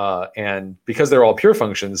 and because they're all pure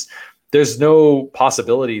functions, there's no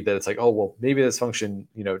possibility that it's like, oh, well, maybe this function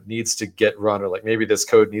needs to get run, or like maybe this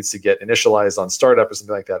code needs to get initialized on startup or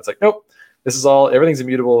something like that. It's like, nope, this is everything's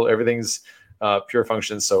immutable, everything's pure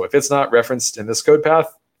functions. So if it's not referenced in this code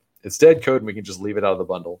path, it's dead code, and we can just leave it out of the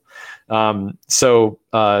bundle. So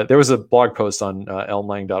there was a blog post on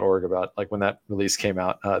elmlang.org about like when that release came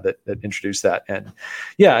out that introduced that. And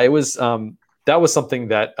yeah, it was that was something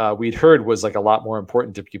that we'd heard was like a lot more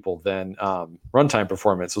important to people than runtime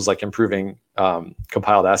performance, was like improving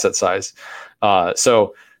compiled asset size.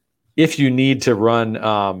 So if you need to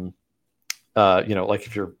run, like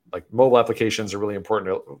if your like mobile applications are really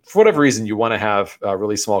important, for whatever reason you want to have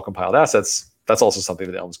really small compiled assets, that's also something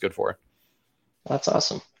that Elm's good for. That's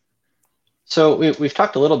awesome. So we've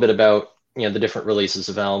talked a little bit about the different releases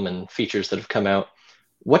of Elm and features that have come out.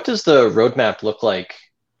 What does the roadmap look like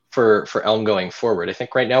for Elm going forward? I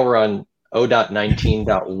think right now we're on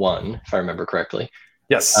 0.19.1, if I remember correctly.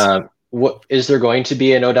 Yes. What is there going to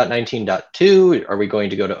be an 0.19.2? Are we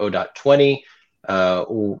going to go to 0.20?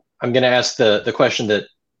 I'm going to ask the question that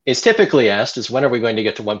is typically asked is, when are we going to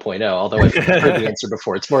get to 1.0? Although I've heard the answer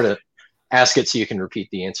before. It's more to ask it so you can repeat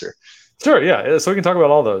the answer. Sure, yeah. So we can talk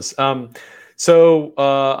about all those. So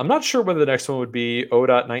I'm not sure whether the next one would be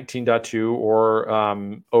 0.19.2 or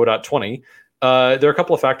 0.20. There are a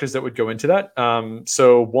couple of factors that would go into that.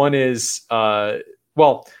 So one is, so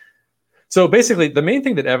basically the main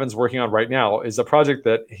thing that Evan's working on right now is a project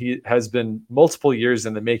that he has been multiple years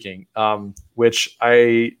in the making, which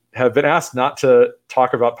I have been asked not to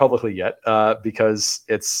talk about publicly yet because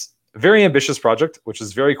it's a very ambitious project, which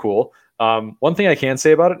is very cool. One thing I can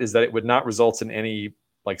say about it is that it would not result in any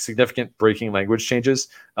like significant breaking language changes.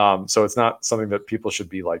 So it's not something that people should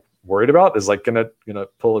be like worried about is like gonna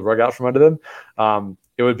pull the rug out from under them.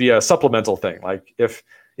 It would be a supplemental thing. Like if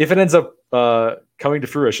it ends up coming to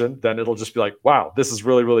fruition, then it'll just be like, wow, this is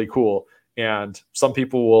really, really cool. And some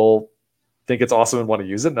people will think it's awesome and want to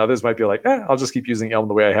use it, and others might be like, I'll just keep using Elm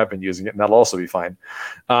the way I have been using it, and that'll also be fine.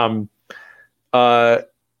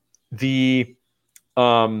 The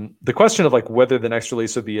question of like whether the next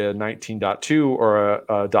release would be a 19.2 or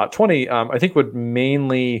a .20, I think would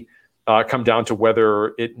mainly come down to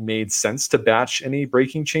whether it made sense to batch any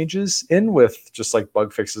breaking changes in with just like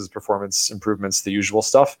bug fixes, performance improvements, the usual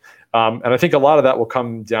stuff. And I think a lot of that will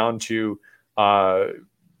come down to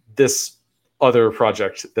this other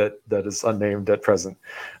project that is unnamed at present.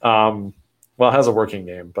 Well, it has a working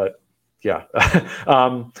name, but yeah.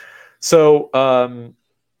 So I'm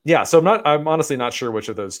honestly not sure which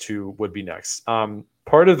of those two would be next.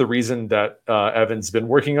 Part of the reason that Evan's been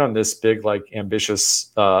working on this big, like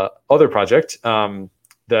ambitious other project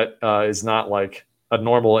that is not like a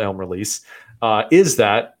normal Elm release is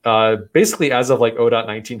that basically as of like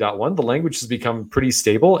 0.19.1, the language has become pretty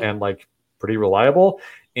stable and like pretty reliable.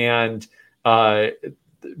 And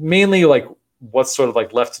mainly like what's sort of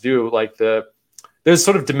like left to do, like there's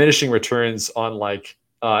sort of diminishing returns on like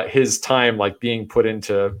his time like being put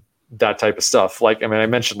into that type of stuff. Like, I mean, I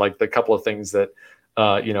mentioned like the couple of things that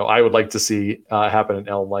I would like to see happen in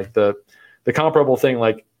Elm, like the comparable thing,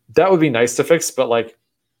 like that would be nice to fix, but like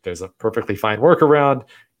there's a perfectly fine workaround.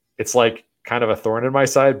 It's like kind of a thorn in my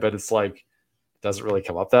side, but it's like doesn't really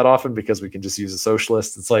come up that often because we can just use a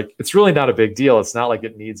socialist. It's like it's really not a big deal. It's not like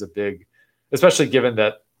it needs a big, especially given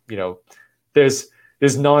that there's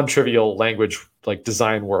non-trivial language like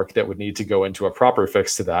design work that would need to go into a proper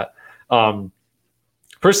fix to that.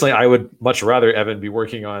 Personally, I would much rather Evan be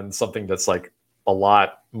working on something that's like a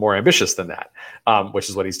lot more ambitious than that, which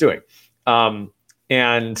is what he's doing.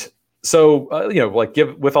 And so, like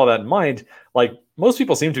with all that in mind, like most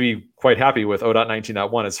people seem to be quite happy with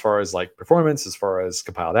 0.19.1 as far as like performance, as far as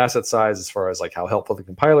compiled asset size, as far as like how helpful the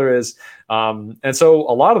compiler is. And so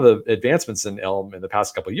a lot of the advancements in Elm in the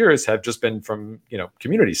past couple of years have just been from,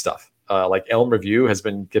 community stuff. Like Elm Review has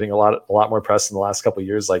been getting a lot more press in the last couple of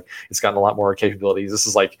years. Like it's gotten a lot more capabilities. This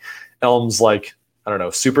is like Elm's like, I don't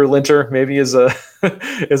know, super linter maybe is a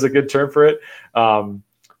is a good term for it.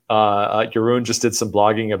 Jeroen just did some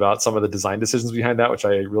blogging about some of the design decisions behind that, which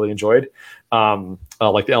I really enjoyed.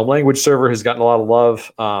 Like the Elm language server has gotten a lot of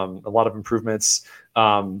love, a lot of improvements.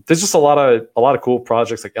 There's just a lot of cool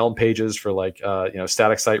projects like Elm Pages for like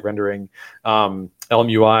static site rendering. Elm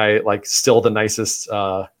UI, like still the nicest.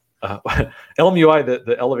 Elm UI,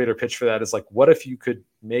 the elevator pitch for that is like, what if you could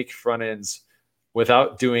make front ends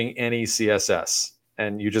without doing any CSS,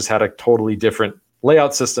 and you just had a totally different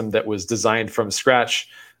layout system that was designed from scratch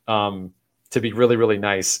to be really, really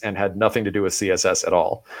nice and had nothing to do with CSS at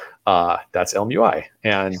all. That's Elm UI.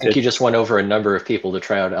 And I think you just won over a number of people to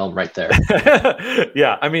try out Elm right there.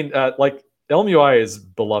 Yeah, I mean, like Elm UI is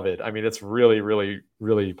beloved. I mean, it's really, really,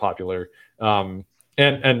 really popular,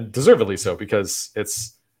 and deservedly so, because it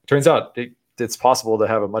turns out it's possible to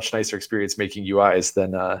have a much nicer experience making UIs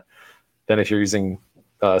than if you're using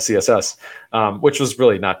CSS, which was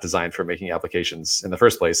really not designed for making applications in the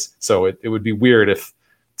first place. So it would be weird if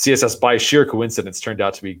CSS by sheer coincidence turned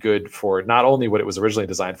out to be good for not only what it was originally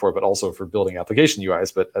designed for, but also for building application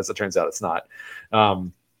UIs. But as it turns out, it's not.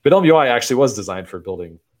 But Elm UI actually was designed for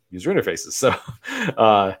building user interfaces. So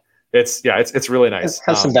it's really nice. It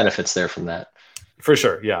has some benefits there from that. For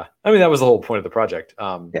sure. Yeah. I mean, that was the whole point of the project.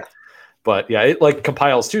 Yeah. But yeah, it like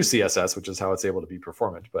compiles to CSS, which is how it's able to be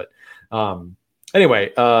performant. But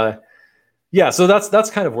anyway, so that's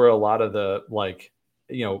kind of where a lot of the like,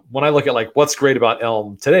 when I look at like what's great about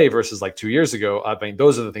Elm today versus like 2 years ago, I mean,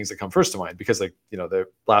 those are the things that come first to mind, because like, the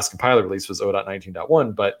last compiler release was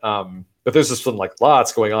 0.19.1, but there's just been like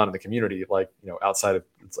lots going on in the community, like, outside of,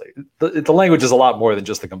 it's like the language is a lot more than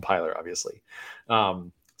just the compiler, obviously.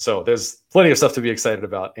 So there's plenty of stuff to be excited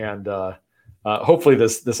about. And hopefully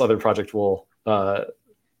this other project will, I'm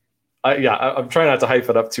trying not to hype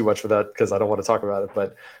it up too much for that because I don't want to talk about it,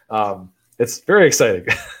 but it's very exciting.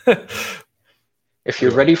 If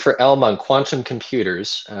you're ready for Elm on quantum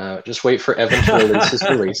computers, just wait for Evan to release his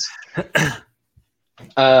release.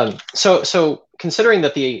 So considering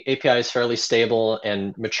that the API is fairly stable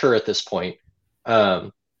and mature at this point,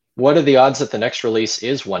 what are the odds that the next release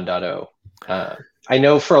is 1.0? I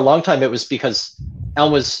know for a long time it was because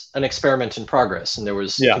Elm was an experiment in progress and there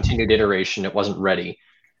was continued iteration. It wasn't ready.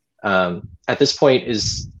 At this point,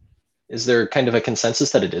 is there kind of a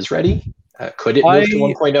consensus that it is ready? Could it move to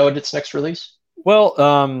 1.0 at its next release? Well,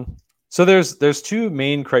 so there's two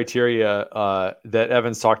main criteria that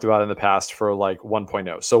Evan's talked about in the past for like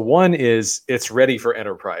 1.0. So one is it's ready for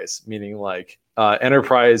enterprise, meaning like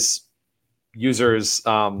enterprise users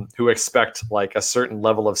who expect like a certain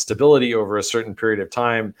level of stability over a certain period of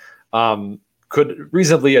time could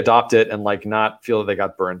reasonably adopt it and like not feel that they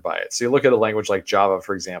got burned by it. So you look at a language like Java,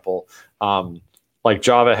 for example. Like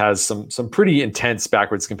Java has some pretty intense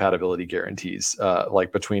backwards compatibility guarantees,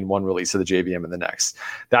 like between one release of the JVM and the next.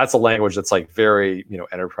 That's a language that's like very,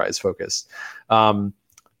 enterprise focused.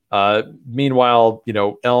 Meanwhile,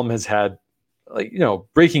 Elm has had like,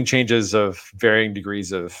 breaking changes of varying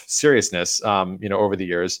degrees of seriousness, over the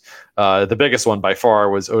years. The biggest one by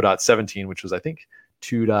far was 0.17, which was, I think,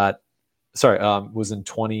 was in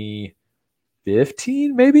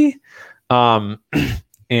 2015, maybe. And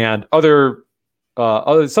other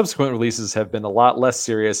subsequent releases have been a lot less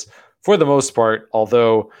serious for the most part,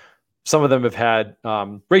 although some of them have had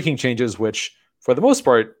breaking changes, which for the most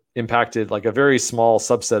part impacted like a very small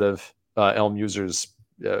subset of Elm users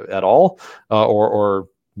at all, or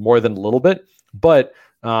more than a little bit. But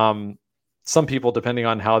some people, depending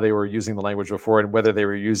on how they were using the language before and whether they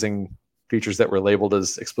were using features that were labeled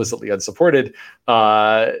as explicitly unsupported,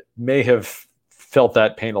 may have felt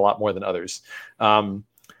that pain a lot more than others.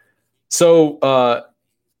 So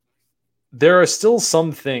there are still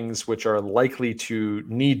some things which are likely to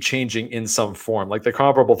need changing in some form. Like the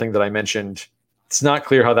comparable thing that I mentioned, it's not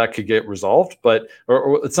clear how that could get resolved,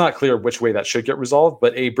 or it's not clear which way that should get resolved,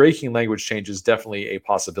 but a breaking language change is definitely a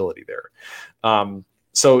possibility there.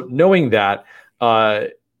 So knowing that, I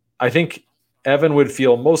think Evan would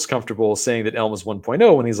feel most comfortable saying that Elm is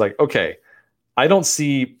 1.0 when he's like, okay, I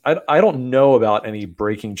don't know about any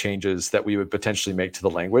breaking changes that we would potentially make to the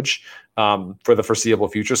language for the foreseeable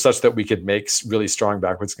future, such that we could make really strong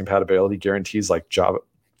backwards compatibility guarantees like Java,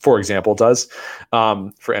 for example, does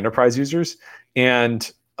for enterprise users. And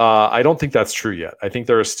I don't think that's true yet. I think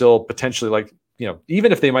there are still potentially, like,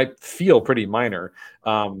 even if they might feel pretty minor,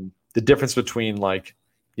 the difference between like,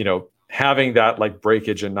 having that like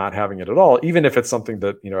breakage and not having it at all, even if it's something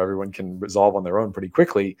that, everyone can resolve on their own pretty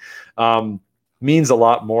quickly, means a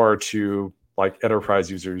lot more to like enterprise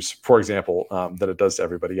users, for example, than it does to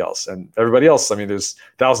everybody else. And everybody else, I mean, there's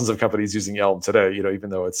thousands of companies using Elm today, even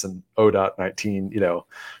though it's an 0.19,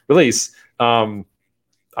 release.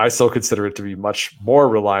 I still consider it to be much more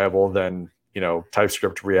reliable than,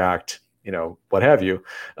 TypeScript, React, what have you.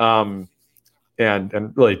 And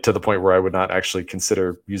really to the point where I would not actually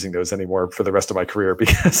consider using those anymore for the rest of my career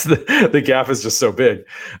because the gap is just so big.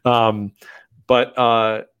 But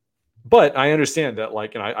I understand that,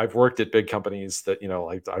 like, and I've worked at big companies that,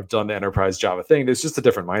 like I've done the enterprise Java thing. There's just a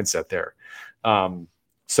different mindset there.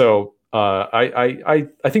 So I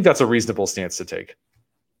think that's a reasonable stance to take.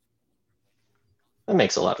 That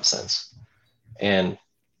makes a lot of sense. And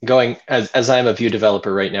going, as I'm a Vue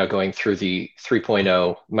developer right now, going through the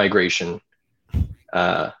 3.0 migration,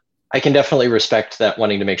 I can definitely respect that,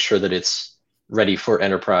 wanting to make sure that it's ready for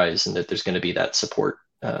enterprise and that there's going to be that support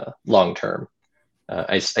long term.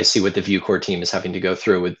 I see what the Vue core team is having to go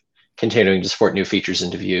through with continuing to support new features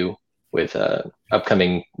into Vue with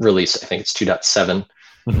upcoming release. I think it's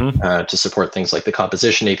 2.7 to support things like the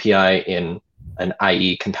composition API in an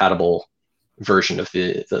IE compatible version of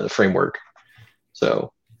the framework.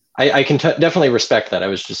 So I can definitely respect that. I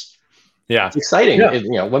was just, it's exciting. Yeah.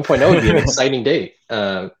 1.0 would be an exciting date.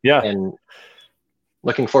 And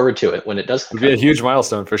looking forward to it when it does. It would be a huge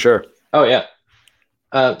milestone for sure. Oh yeah.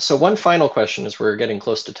 So one final question as we're getting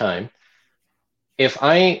close to time.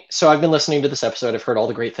 So I've been listening to this episode. I've heard all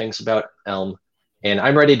the great things about Elm, and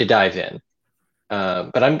I'm ready to dive in.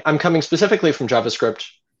 But I'm coming specifically from JavaScript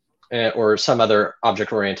or some other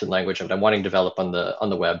object-oriented language, and I'm wanting to develop on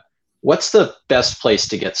the web. What's the best place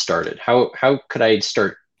to get started? How could I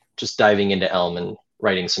start just diving into Elm and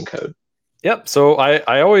writing some code? Yep. So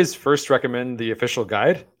I always first recommend the official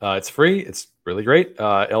guide. It's free. It's really great.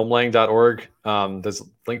 elmlang.org. There's a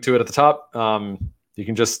link to it at the top. You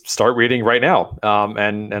can just start reading right now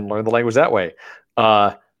and learn the language that way.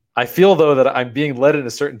 I feel though that I'm being led in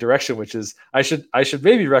a certain direction, which is I should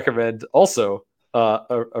maybe recommend also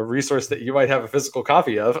a resource that you might have a physical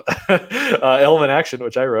copy of, Elm in Action,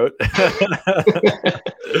 which I wrote.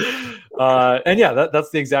 And yeah,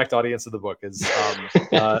 that's the exact audience of the book is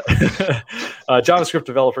JavaScript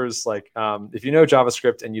developers. Like, if you know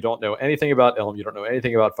JavaScript and you don't know anything about Elm, you don't know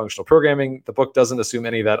anything about functional programming, the book doesn't assume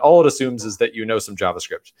any of that. All it assumes is that you know some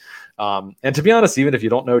JavaScript. And to be honest, even if you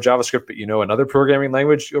don't know JavaScript, but you know another programming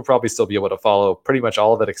language, you'll probably still be able to follow pretty much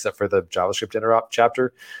all of it except for the JavaScript interop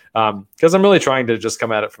chapter. Because I'm really trying to just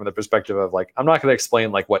come at it from the perspective of like, I'm not going to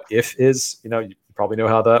explain like what if is, you probably know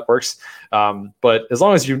how that works. But as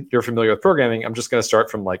long as you're familiar with programming, I'm just going to start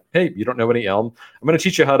from like, hey, you don't know any Elm. I'm going to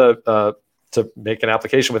teach you how to make an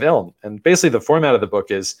application with Elm. And basically the format of the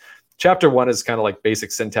book is chapter 1 is kind of like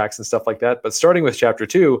basic syntax and stuff like that. But starting with chapter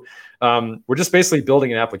 2, we're just basically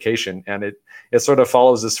building an application, and it sort of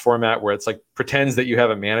follows this format where it's like pretends that you have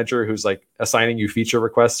a manager who's like assigning you feature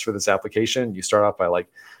requests for this application. You start off by like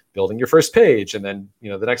building your first page, and then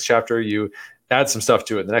the next chapter you add some stuff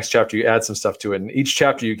to it. The next chapter you add some stuff to it, and each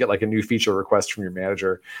chapter you get like a new feature request from your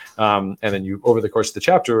manager, and then you over the course of the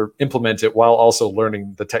chapter implement it while also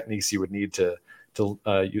learning the techniques you would need to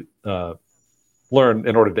learn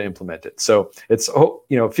in order to implement it. So it's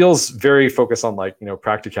feels very focused on like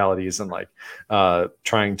practicalities and like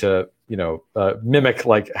trying to mimic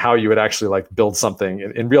like how you would actually like build something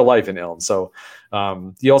in real life in Elm. So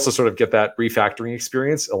you also sort of get that refactoring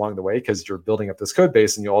experience along the way because you're building up this code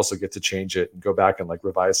base, and you also get to change it and go back and like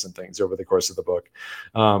revise some things over the course of the book.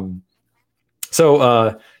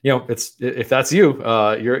 So it's if that's you,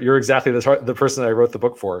 you're exactly the person I wrote the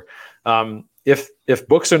book for. If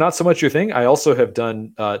books are not so much your thing, I also have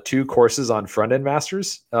done 2 courses on front-end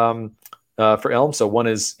masters for Elm. So one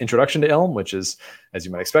is Introduction to Elm, which is, as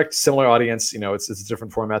you might expect, similar audience. It's a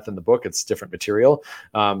different format than the book. It's different material,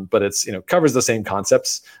 but it's covers the same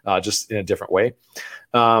concepts just in a different way.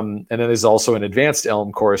 And then there's also an Advanced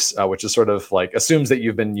Elm course, which is sort of like assumes that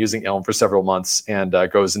you've been using Elm for several months and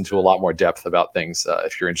goes into a lot more depth about things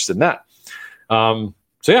if you're interested in that.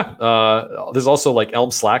 There's also like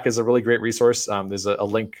Elm Slack is a really great resource. There's a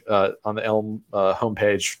link on the Elm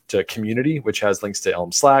homepage to community, which has links to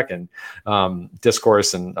Elm Slack and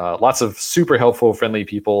discourse and lots of super helpful, friendly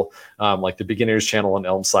people. Like the beginners channel on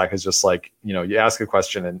Elm Slack is just like, you ask a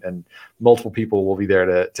question and multiple people will be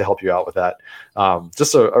there to help you out with that.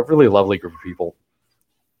 Just a really lovely group of people.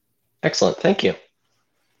 Excellent. Thank you.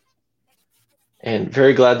 And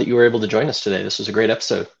very glad that you were able to join us today. This was a great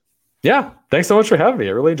episode. Yeah, thanks so much for having me. I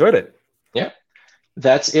really enjoyed it. Yeah,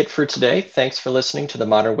 that's it for today. Thanks for listening to the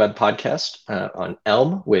Modern Web Podcast on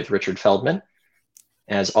Elm with Richard Feldman.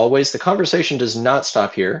 As always, the conversation does not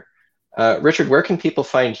stop here. Richard, where can people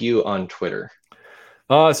find you on Twitter?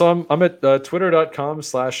 So I'm at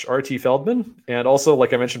twitter.com/rtfeldman. And also,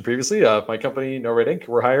 like I mentioned previously, my company, No Red Ink,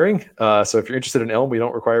 we're hiring. So if you're interested in Elm, we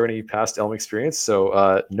don't require any past Elm experience.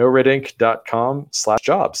 So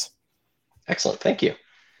noredink.com/jobs. Excellent. Thank you.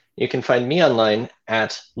 You can find me online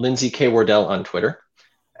at Lindsay K. Wardell on Twitter.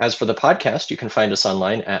 As for the podcast, you can find us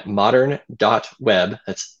online at modern.web.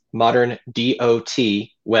 That's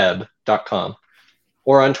modern.web.com.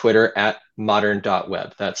 Or on Twitter at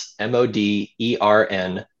modern.web. That's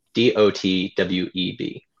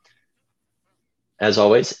MODERNDOTWEB. As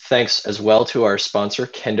always, thanks as well to our sponsor,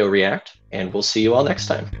 Kendo React, and we'll see you all next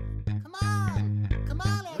time. Come on,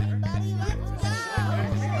 everybody, let's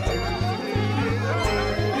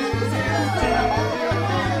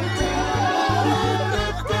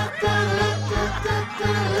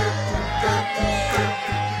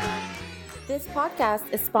This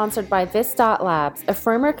podcast is sponsored by This.Labs, a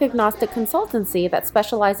framework-agnostic consultancy that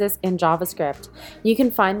specializes in JavaScript. You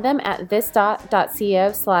can find them at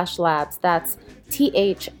this.co/labs. That's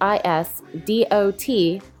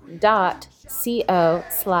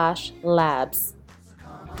THISDOT.co/labs.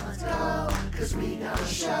 go, 'cause we got a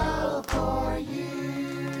show for you.